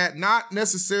discuss, chat. Not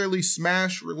necessarily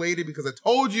Smash related, because I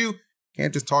told you,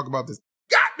 can't just talk about this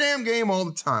goddamn game all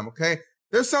the time, okay?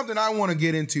 There's something I want to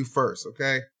get into first,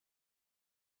 okay?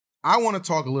 I want to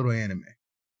talk a little anime.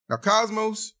 Now,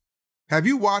 Cosmos, have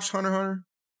you watched Hunter x Hunter?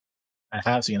 I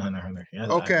have seen Hunter x Hunter. Yeah,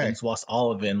 okay. I watched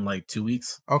all of it in like 2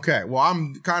 weeks. Okay, well,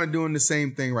 I'm kind of doing the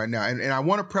same thing right now. And I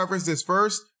want to preface this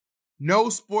first. No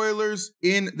spoilers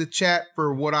in the chat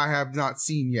for what I have not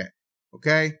seen yet,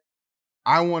 okay?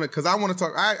 I want to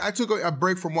talk. I took a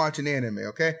break from watching anime,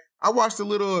 okay? I watched a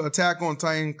little Attack on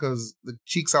Titan because the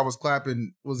cheeks I was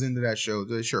clapping was into that show.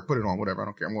 Sure, put it on, whatever. I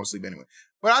don't care. I'm going to sleep anyway.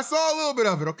 But I saw a little bit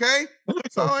of it, okay?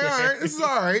 So I'm like, all right, this is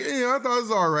all right. You know, I thought it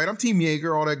was all right. I'm Team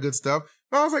Jaeger, all that good stuff.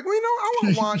 But I was like, well, you know,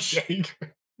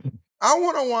 I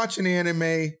want to watch an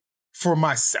anime for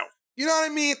myself. You know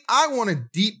what I mean? I want to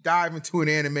deep dive into an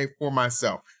anime for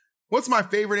myself. What's my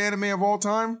favorite anime of all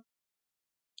time?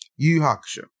 Yu Yu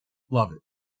Hakusho. Love it.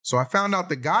 So I found out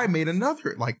the guy made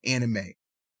another like anime.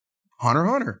 Hunter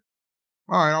x Hunter.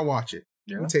 All right, I'll watch it.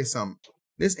 Yeah. Let me tell you something.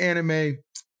 This anime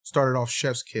started off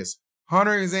chef's kiss.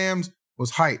 Hunter exams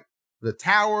was hype. The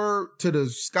tower to the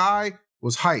sky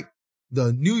was hype.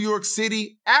 The New York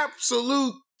City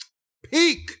absolute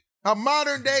peak. A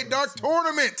modern day dark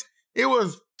tournament. It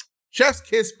was chef's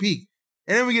kiss peak.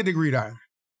 And then we get to Greed Island.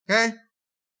 Okay?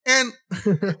 And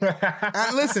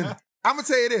listen, I'm going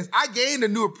to tell you this. I gained a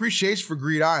new appreciation for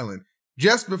Greed Island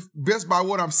just by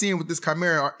what I'm seeing with this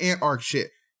Chimera Ant Arc shit.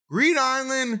 Greed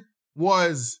Island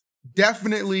was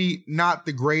definitely not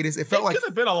the greatest. It felt like could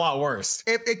have been a lot worse.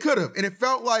 It could have, and it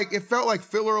felt like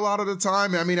filler a lot of the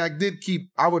time. I mean,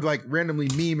 I would like randomly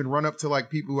meme and run up to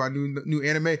like people who I knew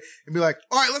anime and be like,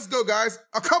 "All right, let's go, guys.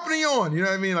 Accompany on." You know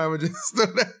what I mean? I would just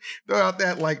throw out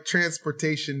that like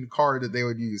transportation card that they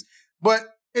would use, but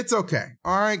it's okay.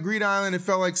 All right, Greed Island. It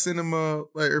felt like cinema.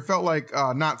 It felt like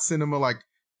not cinema, like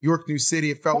York New City.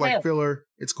 It felt like filler.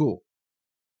 It's cool,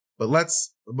 but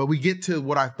we get to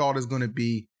what I thought is going to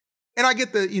be. And I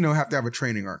get the, have to have a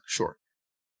training arc, sure.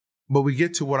 But we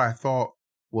get to what I thought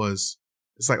was,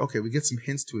 it's like, okay, we get some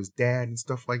hints to his dad and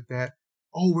stuff like that.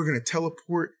 Oh, we're going to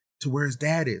teleport to where his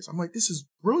dad is. I'm like, this is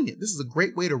brilliant. This is a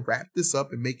great way to wrap this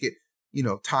up and make it,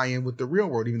 tie in with the real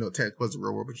world, even though it technically was the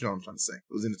real world, but you know what I'm trying to say.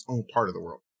 It was in its own part of the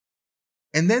world.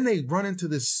 And then they run into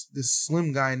this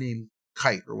slim guy named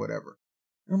Kite or whatever.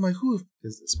 And I'm like, who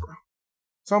is this, bro?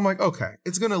 So I'm like, okay,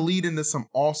 it's going to lead into some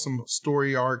awesome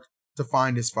story arc to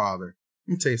find his father.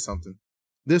 Let me tell you something.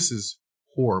 This is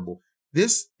horrible.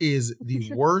 This is the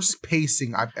worst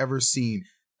pacing I've ever seen.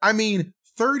 I mean,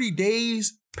 30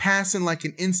 days passing like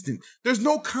an instant. There's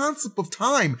no concept of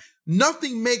time.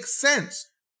 Nothing makes sense.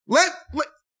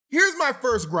 Here's my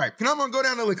first gripe. I'm going to go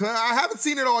down the list. I haven't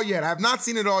seen it all yet. I have not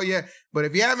seen it all yet. But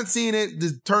if you haven't seen it,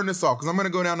 just turn this off because I'm going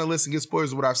to go down the list and get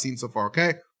spoilers of what I've seen so far,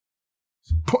 okay?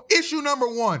 Issue number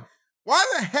 1. Why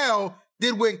the hell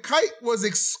did when Kite was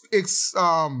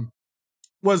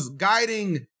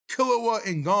guiding Killua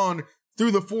and Gon through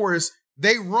the forest,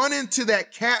 they run into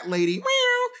that cat lady,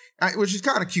 which is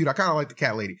kind of cute. I kind of like the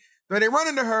cat lady. But they run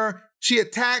into her, she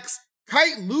attacks,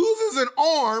 Kite loses an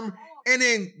arm, and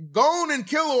then Gon and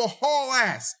Killua haul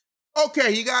ass.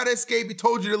 Okay, you gotta escape. He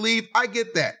told you to leave. I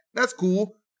get that. That's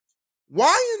cool.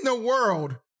 Why in the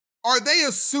world are they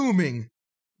assuming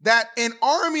that an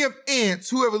army of ants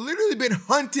who have literally been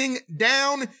hunting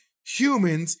down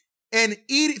humans and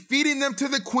feeding them to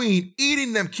the queen,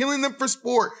 eating them, killing them for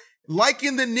sport,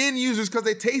 liking the nin users because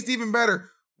they taste even better.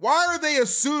 Why are they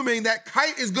assuming that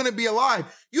Kite is going to be alive?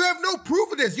 You have no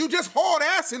proof of this. You just hauled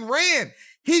ass and ran.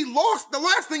 He lost. The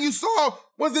last thing you saw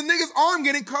was the nigga's arm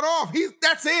getting cut off.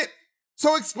 That's it.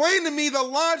 So explain to me the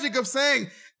logic of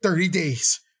saying 30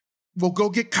 days. We'll go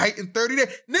get Kite in 30 days.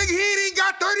 Nigga, he ain't even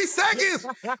got 30 seconds.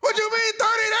 What you mean 30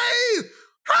 days?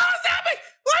 How does that make,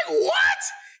 like what?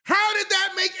 How did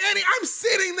that make I'm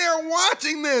sitting there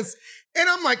watching this and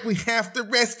I'm like, we have to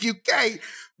rescue Kite.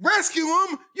 Rescue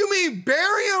him? You mean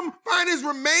bury him? Find his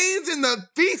remains in the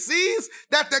feces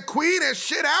that the queen has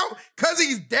shit out because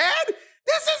he's dead?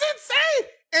 This is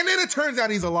insane. And then it turns out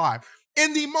he's alive.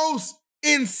 In the most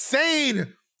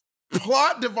insane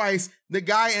plot device, the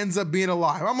guy ends up being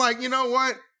alive. I'm like, you know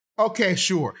what? Okay,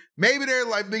 sure. Maybe they're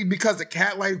like, because the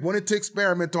cat like wanted to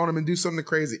experiment on him and do something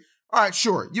crazy. All right,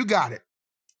 sure. You got it.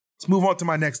 Let's move on to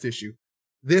my next issue.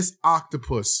 This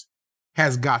octopus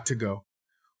has got to go.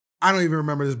 I don't even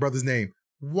remember this brother's name.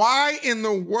 Why in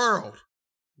the world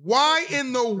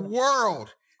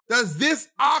does this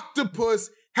octopus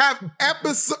have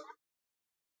episode?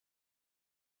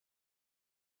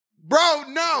 Bro,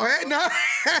 no.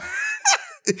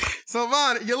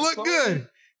 Silvana, you look good.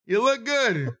 You look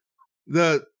good.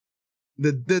 The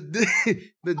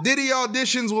Diddy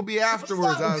auditions will be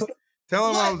afterwards. I was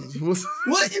telling him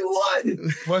what do you want?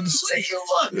 What do you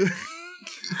want?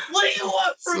 What do you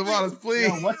want from me? Please.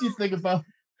 Yo, what do you think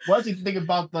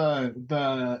about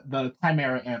the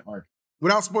Chimera Ant arc?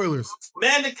 Without spoilers.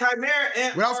 Man, the Chimera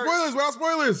Ant Without arc,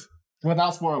 spoilers.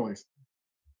 Without spoilers.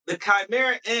 The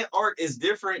Chimera Ant arc is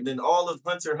different than all of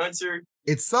Hunter x Hunter.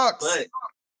 It sucks. But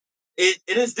it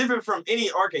is different from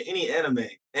any arc in any anime.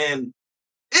 And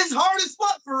it's hard as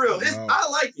fuck for real. I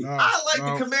like it. I like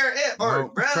the Chimera Ant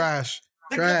arc, bro. Trash.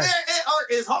 The Chimera Ant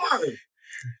arc is hard.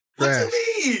 Trash. What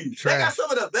you mean? Trash. They got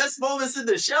some of the best moments in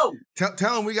the show.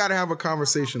 Tell him we got to have a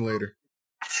conversation later.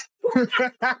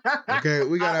 Okay,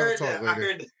 we got to have a talk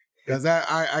later. Because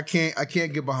I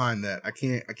can't get behind that. I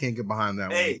can't get behind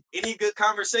that. Hey, any good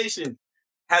conversation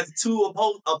has two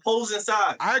opposing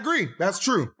sides. I agree. That's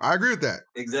true. I agree with that.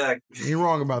 Exactly. You're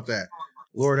wrong about that.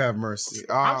 Lord have mercy.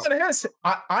 I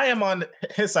am on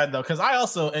his side though, because I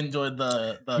also enjoyed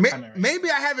the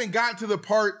maybe I haven't gotten to the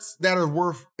parts that are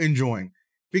worth enjoying.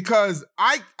 Because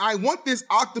I want this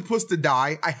octopus to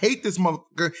die. I hate this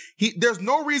motherfucker. There's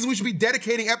no reason we should be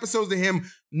dedicating episodes to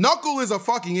him. Knuckle is a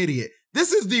fucking idiot.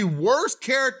 This is the worst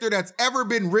character that's ever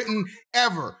been written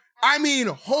ever. I mean,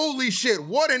 holy shit,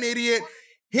 what an idiot.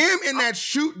 Him and that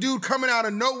shoot dude coming out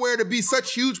of nowhere to be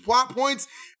such huge plot points.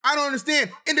 I don't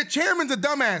understand. And the chairman's a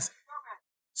dumbass.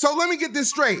 So let me get this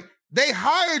straight. They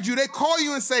hired you. They call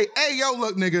you and say, hey, yo,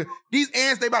 look, nigga, these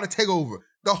ants, they about to take over.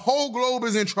 The whole globe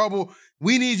is in trouble.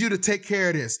 We need you to take care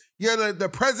of this. You're the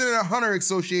president of Hunter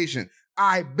Association.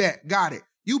 I bet. Got it.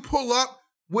 You pull up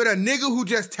with a nigga who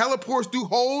just teleports through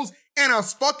holes and a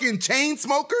fucking chain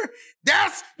smoker?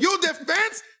 That's your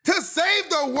defense to save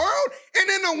the world? And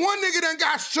then the one nigga done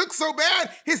got shook so bad,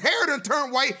 his hair done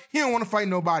turned white. He don't want to fight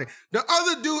nobody. The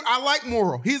other dude, I like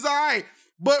Moral. He's all right.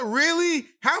 But really,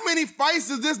 how many fights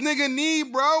does this nigga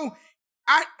need, bro?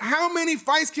 How many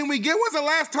fights can we get? When's the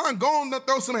last time going to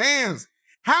throw some hands?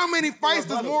 How many fights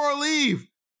does Moral leave?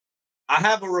 I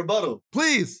have a rebuttal.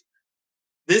 Please.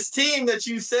 This team that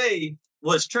you say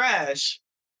was trash,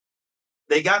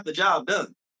 they got the job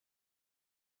done.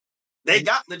 They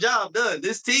got the job done.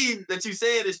 This team that you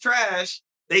said is trash,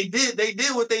 they did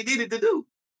what they needed to do.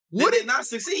 They did not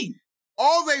succeed.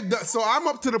 All they've done, so I'm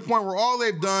up to the point where all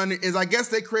they've done is I guess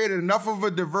they created enough of a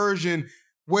diversion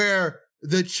where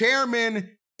the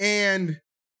chairman and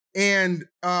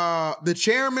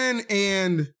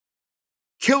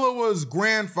Killua's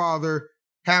grandfather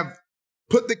have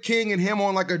put the king and him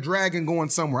on like a dragon going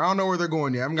somewhere. I don't know where they're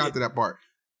going yet. I haven't got to that part.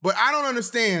 But I don't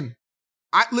understand.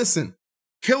 Listen,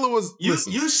 Killua's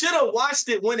you should have watched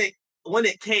it when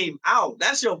it came out.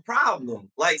 That's your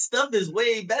problem. Like, stuff is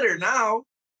way better now.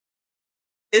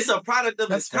 It's a product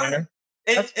of its time.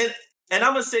 And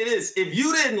I'm gonna say this: if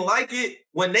you didn't like it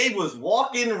when they was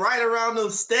walking right around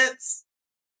those steps,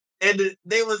 and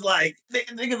they was like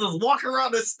niggas was walking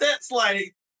around the steps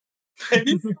like, you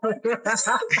ain't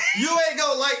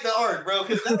gonna like the art, bro,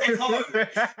 because that was hard.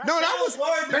 No, that was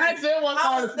hard. That shit was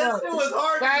hard. That shit was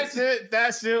hard.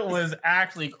 That shit was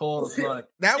actually cool as fuck.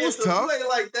 That was tough. If you ain't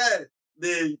like that,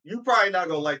 then you probably not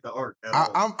gonna like the art at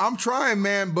all. I'm trying,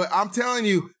 man, but I'm telling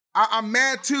you, I'm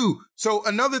mad too. So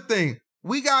another thing,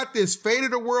 we got this fate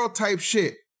of the world type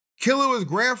shit. Killua's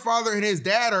grandfather and his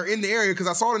dad are in the area because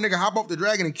I saw the nigga hop off the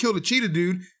dragon and kill the cheetah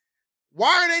dude. Why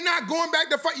are they not going back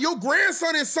to fight? Your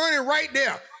grandson and son are right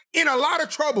there in a lot of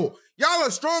trouble. Y'all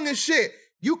are strong as shit.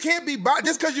 You can't be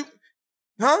just because you,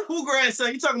 huh? Who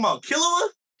grandson? You talking about Killua?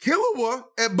 Killua,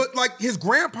 but like his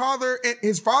grandfather and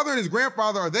his father and his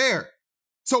grandfather are there.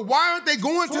 So why aren't they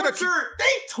going to the...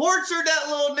 They tortured that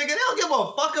little nigga. They don't give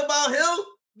a fuck about him.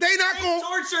 They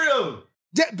tortured him.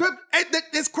 Yeah, but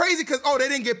it's crazy because, they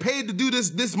didn't get paid to do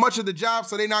this much of the job,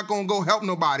 so they're not going to go help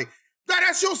nobody.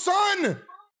 That's your son.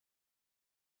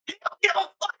 He don't give a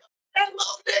fuck about that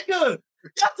little nigga.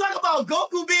 Y'all talk about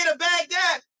Goku being a bad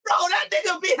dad. Bro, that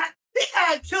nigga he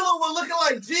had Killua looking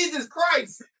like Jesus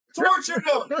Christ. Tortured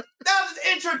him. That was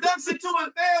his introduction to his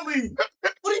family.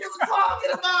 What are you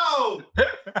talking about?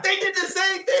 They did the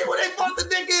same thing when they fought the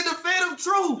nigga in the Phantom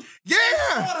Truth. Yeah.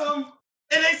 They fought him,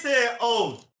 and they said,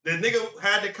 the nigga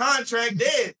had the contract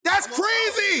dead. That's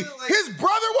crazy. His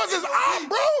brother was his op,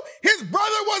 bro. His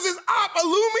brother was his op.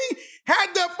 Illumi had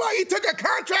he took a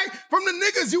contract from the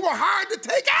niggas you were hired to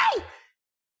take out.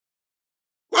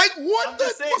 Like,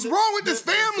 what's wrong with this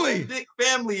family? This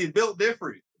family is built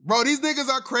different. Bro, these niggas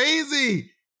are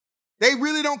crazy. They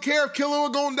really don't care if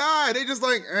Killua gonna die. They just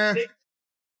like,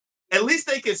 At least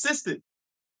they consistent.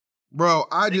 Bro,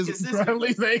 at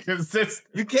least they consistent.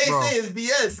 You can't say it's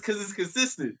BS because it's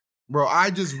consistent. Bro,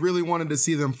 I just really wanted to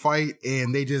see them fight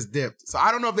and they just dipped. So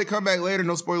I don't know if they come back later.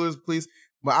 No spoilers, please.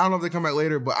 But I don't know if they come back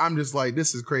later. But I'm just like,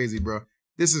 this is crazy, bro.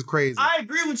 This is crazy. I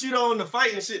agree with you though on the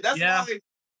fight and shit.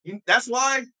 That's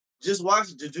why just watch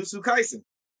Jujutsu Kaisen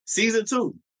season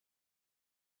 2.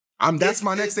 That's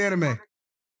my next anime.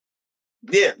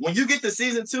 Yeah, when you get to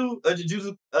season 2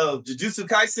 of Jujutsu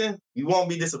Kaisen, you won't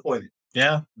be disappointed.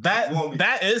 Yeah, that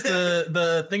is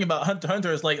the thing about Hunter x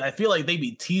Hunter is like I feel like they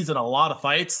be teasing a lot of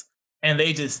fights and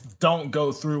they just don't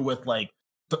go through with like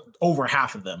over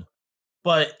half of them.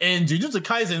 But in Jujutsu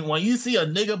Kaisen, when you see a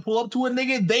nigga pull up to a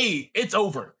nigga, it's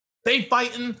over. They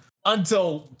fighting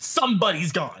until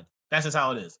somebody's gone. That's just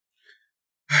how it is.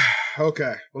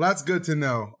 Okay, well, that's good to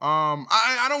know.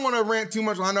 I don't want to rant too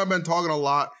much. I know I've been talking a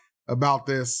lot about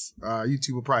this.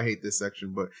 YouTube will probably hate this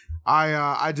section, but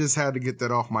I just had to get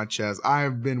that off my chest. I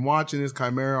have been watching this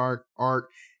Chimera arc,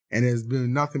 and it's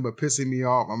been nothing but pissing me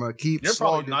off. I'm gonna keep. You're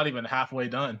probably not even halfway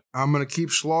done. I'm gonna keep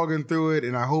slogging through it,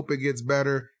 and I hope it gets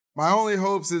better. My only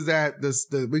hopes is that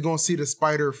we're gonna see the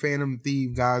Spider Phantom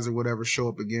Thief guys or whatever show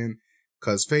up again,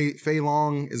 because Fei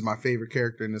Long is my favorite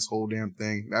character in this whole damn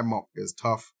thing. That monk is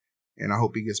tough, and I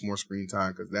hope he gets more screen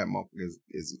time because that monk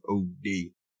is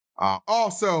OD.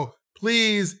 Also,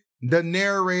 please, the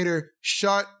narrator,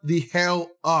 shut the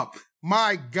hell up.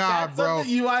 My God, that's bro.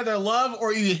 Something you either love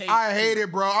or you hate. I hate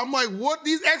it, bro. I'm like, what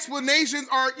these explanations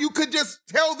are? You could just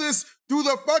tell this through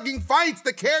the fucking fights,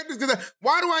 the characters.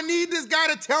 Why do I need this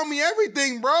guy to tell me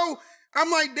everything, bro?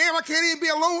 I'm like, damn, I can't even be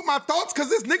alone with my thoughts because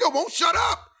this nigga won't shut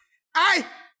up. I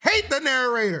hate the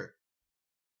narrator.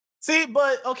 See,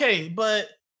 but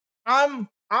I'm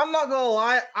not gonna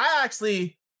lie. I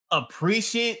actually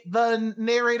appreciate the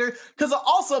narrator because it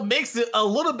also makes it a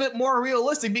little bit more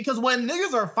realistic, because when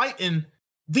niggas are fighting,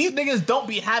 these niggas don't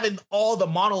be having all the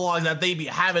monologues that they be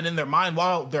having in their mind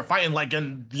while they're fighting, like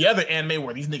in the other anime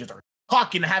where these niggas are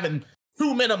talking, having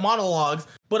 2-minute monologues,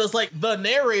 but it's like the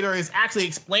narrator is actually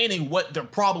explaining what they're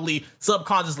probably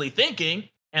subconsciously thinking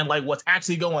and like what's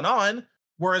actually going on,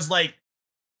 whereas like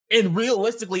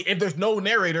realistically, if there's no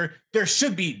narrator, there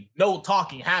should be no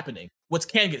talking happening, which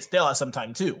can get stale at some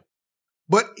time too.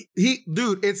 But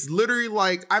dude, it's literally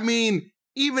like, I mean,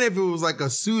 even if it was like a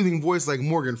soothing voice like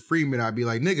Morgan Freeman, I'd be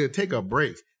like, nigga, take a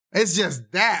break. It's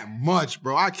just that much,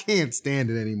 bro. I can't stand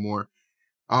it anymore.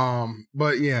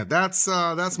 But yeah, that's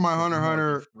my Hunter x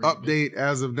Hunter update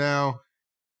as of now.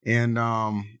 And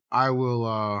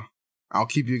I'll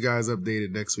keep you guys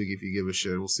updated next week if you give a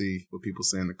shit. We'll see what people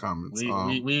say in the comments.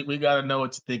 We gotta know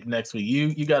what you think next week.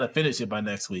 You gotta finish it by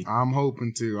next week. I'm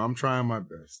hoping to. I'm trying my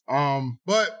best.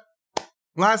 But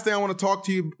last thing I want to talk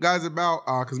to you guys about,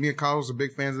 because me and Carlos are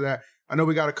big fans of that. I know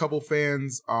we got a couple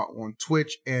fans on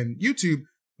Twitch and YouTube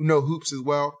who know hoops as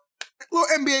well. A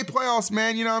little NBA playoffs,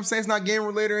 man. You know what I'm saying? It's not game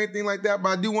related or anything like that, but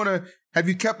I do want to. Have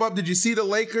you kept up? Did you see the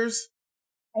Lakers?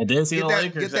 I did see the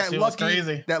Lakers. That shit was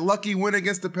crazy. That lucky win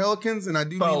against the Pelicans, and I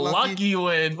do mean lucky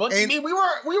win. What do you mean? We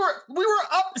were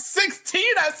up 16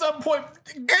 at some point,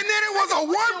 and then it was a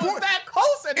 1 point. That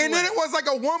close anyway. And then it was like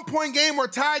a 1 point game or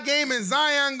tie game, and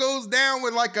Zion goes down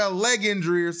with like a leg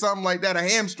injury or something like that, a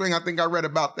hamstring. I think I read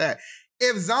about that.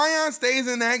 If Zion stays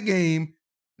in that game,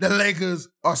 the Lakers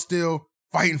are still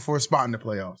fighting for a spot in the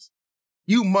playoffs.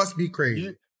 You must be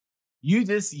crazy. You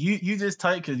just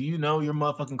tight because you know your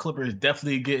motherfucking Clippers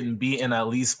definitely getting beaten at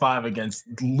least 5 against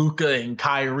Luka and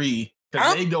Kyrie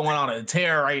because they going on a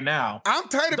tear right now. I'm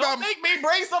tight about. Don't make me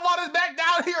bring somebody's back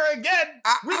down here again.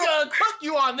 We gonna cook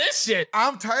you on this shit.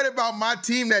 I'm tight about my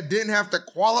team that didn't have to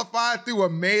qualify through a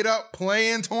made up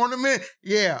play-in tournament.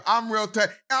 Yeah, I'm real tight.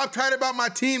 I'm tight about my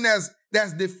team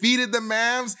that's defeated the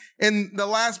Mavs in the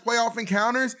last playoff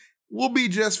encounters. We'll be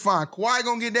just fine. Kawhi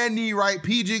gonna get that knee right.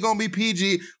 PG gonna be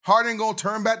PG. Harden gonna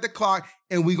turn back the clock,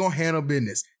 and we gonna handle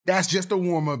business. That's just a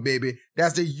warm-up, baby.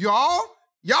 That's the y'all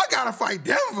gotta fight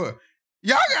Denver.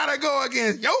 Y'all gotta go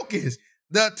against Jokic.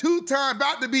 The 2-time,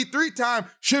 about to be 3-time,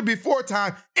 should be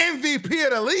 4-time MVP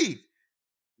of the league.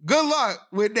 Good luck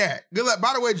with that. Good luck.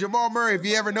 By the way, Jamal Murray, if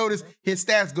you ever notice, his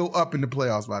stats go up in the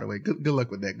playoffs, by the way. Good luck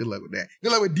with that. Good luck with that.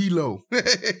 Good luck with D-Lo.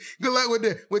 Good luck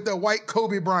with the white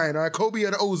Kobe Bryant, all right? Kobe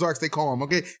of the Ozarks, they call him,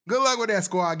 okay? Good luck with that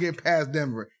squad getting past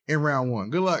Denver in round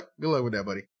 1. Good luck. Good luck with that,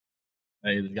 buddy.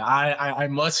 Hey, I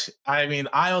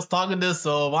was talking to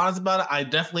Sylvanis about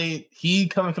it. He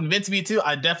convinced me too.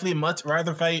 I definitely much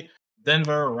rather fight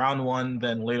Denver round 1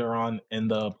 than later on in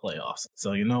the playoffs.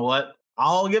 So you know what?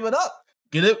 I'll give it up.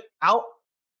 Get it out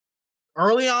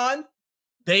early on.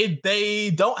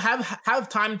 They don't have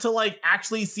time to like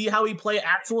actually see how we play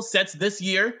actual sets this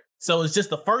year. So it's just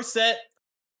the first set.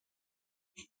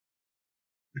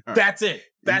 That's it.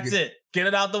 That's it. Get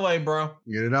it out the way, bro.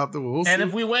 Get it out the way. We'll and see.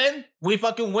 If we win, we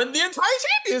fucking win the entire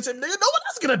championship, nigga. No one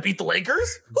else is gonna beat the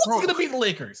Lakers. Who's gonna beat the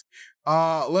Lakers?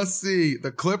 Let's see.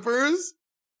 The Clippers.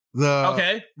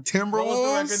 The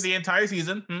Timberwolves. The entire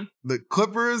season. The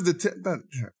Clippers.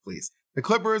 Please. The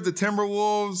Clippers, the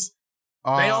Timberwolves.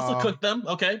 They also cooked them.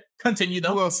 Okay, continue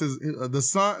though. Who else is the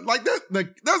Sun? Like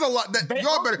there's a lot.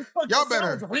 Y'all better.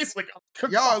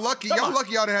 Y'all are lucky. Y'all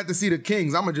lucky y'all didn't have to see the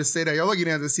Kings. I'm gonna just say that y'all lucky you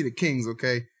didn't have to see the Kings.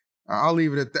 Okay, I'll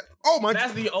leave it at that. Oh my!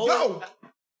 That's the only.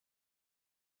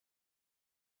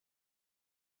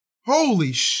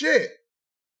 Holy shit!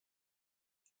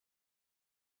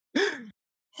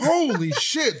 Holy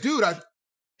shit, dude!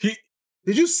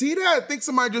 Did you see that?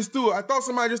 I thought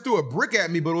somebody just threw a brick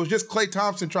at me, but it was just Klay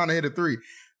Thompson trying to hit a three.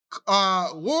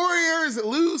 Warriors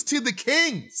lose to the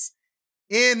Kings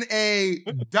in a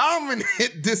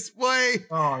dominant display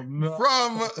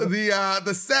from the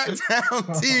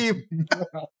Sacktown team.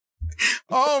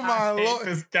 Oh my Lord.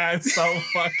 This guy's so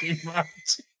fucking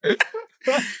much.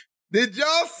 Did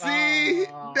y'all see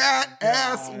that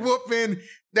ass whooping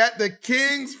that the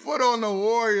Kings put on the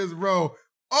Warriors, bro?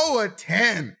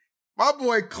 0-10. My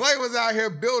boy Klay was out here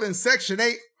building Section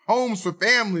 8 homes for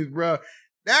families, bro.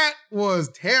 That was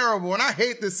terrible. And I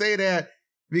hate to say that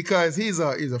because he's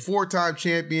a 4-time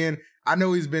champion. I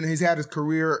know he's had his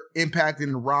career impacted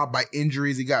and robbed by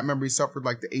injuries. He suffered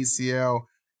like the ACL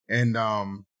and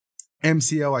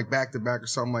MCL like back-to-back or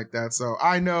something like that. So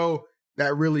I know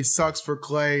that really sucks for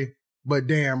Klay, but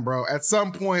damn, bro, at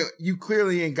some point, you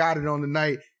clearly ain't got it on the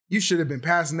night. You should have been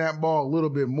passing that ball a little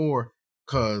bit more.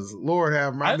 Cause Lord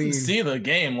have mercy. I didn't see the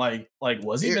game. Like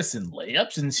was he missing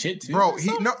layups and shit too? Bro, he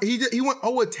went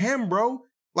 0-10, bro.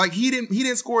 Like he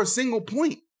didn't score a single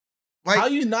point. Like how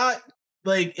you not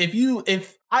like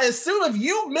if I assume if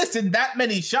you missing that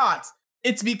many shots,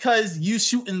 it's because you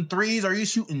shooting threes or you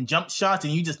shooting jump shots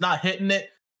and you just not hitting it.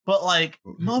 But like,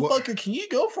 motherfucker, can you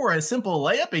go for a simple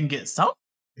layup and get something?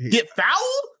 Get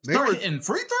fouled? Start hitting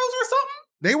free throws or something?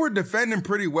 They were defending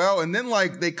pretty well, and then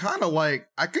like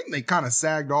I think they kind of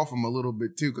sagged off him a little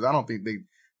bit too, because I don't think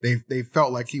they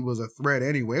felt like he was a threat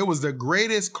anyway. It was the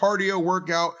greatest cardio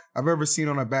workout I've ever seen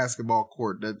on a basketball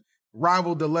court that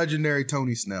rivaled the legendary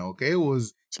Tony Snell. Okay, it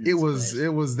was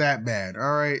that bad.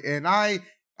 All right, and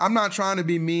I'm not trying to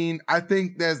be mean. I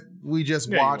think that we just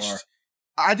watched.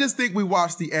 I just think we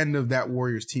watched the end of that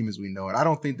Warriors team as we know it. I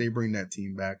don't think they bring that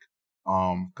team back.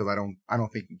 Because I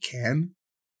don't think you can.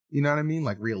 You know what I mean?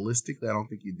 Like realistically, I don't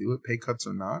think you do it. Pay cuts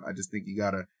or not. I just think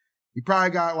you probably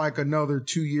got like another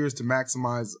 2 years to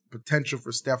maximize potential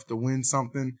for Steph to win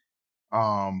something.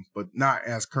 But not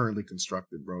as currently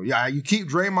constructed, bro. Yeah, you keep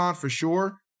Draymond for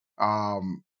sure.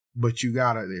 But you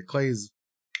Clay's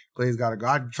gotta go.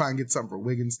 I'd try and get something for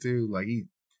Wiggins too. Like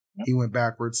he went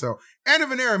backwards. So end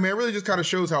of an era, man. It really just kind of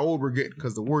shows how old we're getting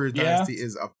because the Warriors dynasty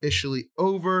is officially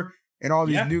over. And all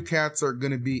these new cats are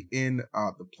going to be in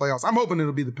the playoffs. I'm hoping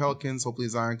it'll be the Pelicans. Hopefully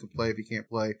Zion can play. If he can't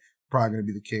play, probably going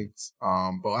to be the Kings.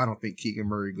 But I don't think Keegan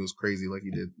Murray goes crazy like he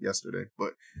did yesterday.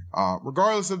 But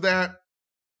regardless of that,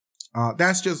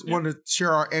 that's just wanted to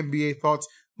share our NBA thoughts.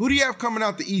 Who do you have coming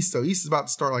out the East, though? East is about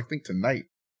to start, I think, tonight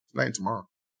and tomorrow.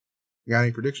 You got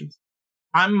any predictions?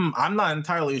 I'm not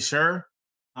entirely sure.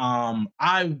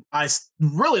 I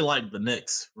really like the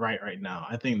Knicks right now.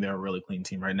 I think they're a really clean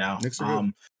team right now. Knicks are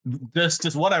good.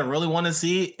 Just what I really want to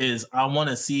see is I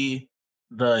want to see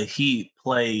the Heat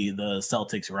play the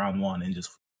Celtics round one and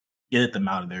just get them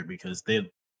out of there because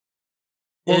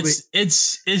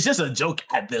it's just a joke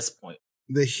at this point.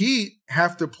 The Heat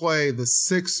have to play the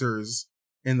Sixers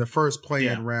in the first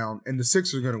play-in round, and the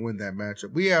Sixers are going to win that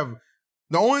matchup.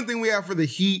 The only thing we have for the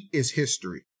Heat is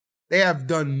history. They have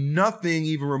done nothing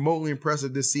even remotely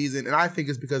impressive this season, and I think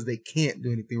it's because they can't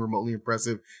do anything remotely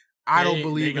impressive. I don't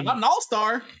believe in an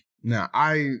all-star. Nah,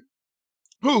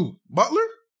 who? Butler?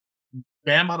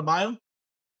 Bam Adebayo?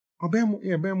 Oh,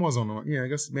 Bam was on the. Yeah, I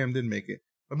guess Bam didn't make it.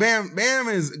 But Bam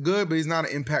is good, but he's not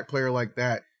an impact player like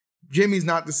that. Jimmy's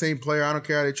not the same player. I don't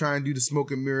care how they try and do the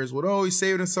smoke and mirrors. He's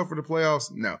saving himself for the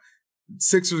playoffs. No.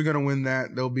 Sixers are going to win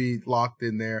that. They'll be locked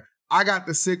in there. I got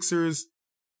the Sixers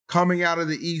coming out of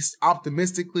the East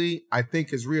optimistically. I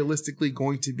think is realistically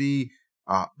going to be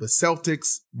the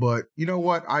Celtics. But you know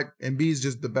what? Embiid's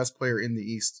just the best player in the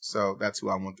East. So that's who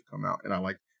I want to come out. And I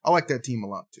like that team a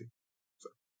lot too. So.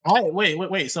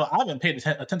 Wait. So I haven't paid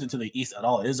attention to the East at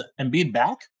all. Is Embiid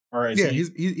back? Or is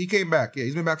he came back. Yeah,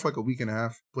 he's been back for like a week and a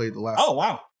half. Played the last. Oh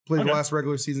wow. Played the last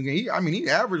regular season game. He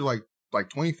averaged like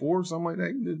 24 or something like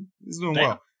that. He's doing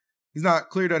well. He's not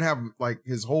clear. Doesn't have like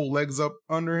his whole legs up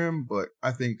under him, but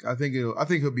I think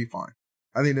he'll be fine.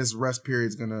 I think this rest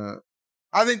period's gonna.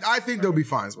 I think they'll be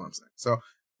fine. Is what I'm saying. So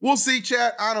we'll see,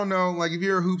 chat. I don't know. Like if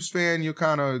you're a hoops fan, you'll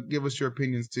kind of give us your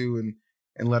opinions too,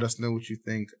 and let us know what you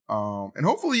think. And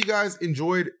hopefully you guys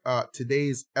enjoyed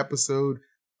today's episode.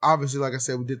 Obviously, like I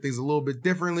said, we did things a little bit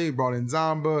differently. We brought in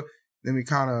Zomba. Then we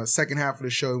kind of, second half of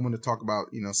the show, we want to talk about,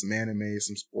 some anime,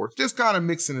 some sports, just kind of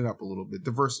mixing it up a little bit,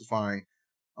 diversifying.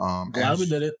 Glad we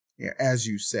did it. Yeah, as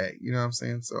you say, you know what I'm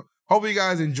saying? So hopefully you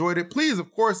guys enjoyed it. Please,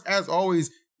 of course, as always,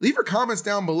 leave your comments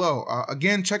down below.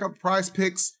 Again, check out Prize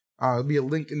Picks. There'll be a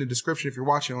link in the description if you're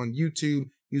watching on YouTube.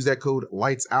 Use that code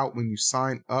LIGHTSOUT when you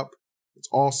sign up. It's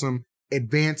awesome.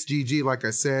 Advanced GG, like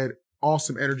I said,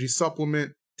 awesome energy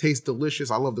supplement. Tastes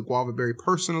delicious. I love the guava berry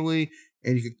personally.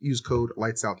 and you can use code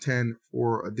LightsOut10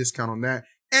 for a discount on that.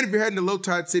 And if you're heading to Low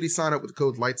Tide City, sign up with the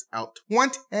code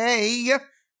LightsOut20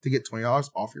 to get $20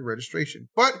 off your registration.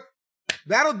 But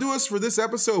that'll do us for this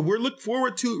episode. We're looking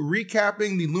forward to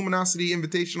recapping the Luminosity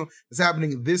Invitational that's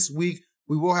happening this week.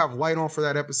 We will have Light on for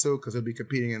that episode because he'll be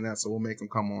competing in that, so we'll make him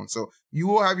come on. So you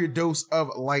will have your dose of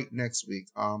Light next week.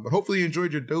 But hopefully you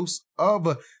enjoyed your dose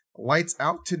of Lights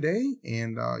Out today.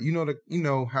 And you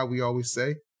know how we always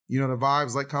say, you know the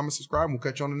vibes. Like, comment, subscribe, and we'll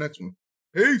catch you on the next one.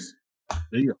 Peace.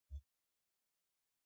 There you go.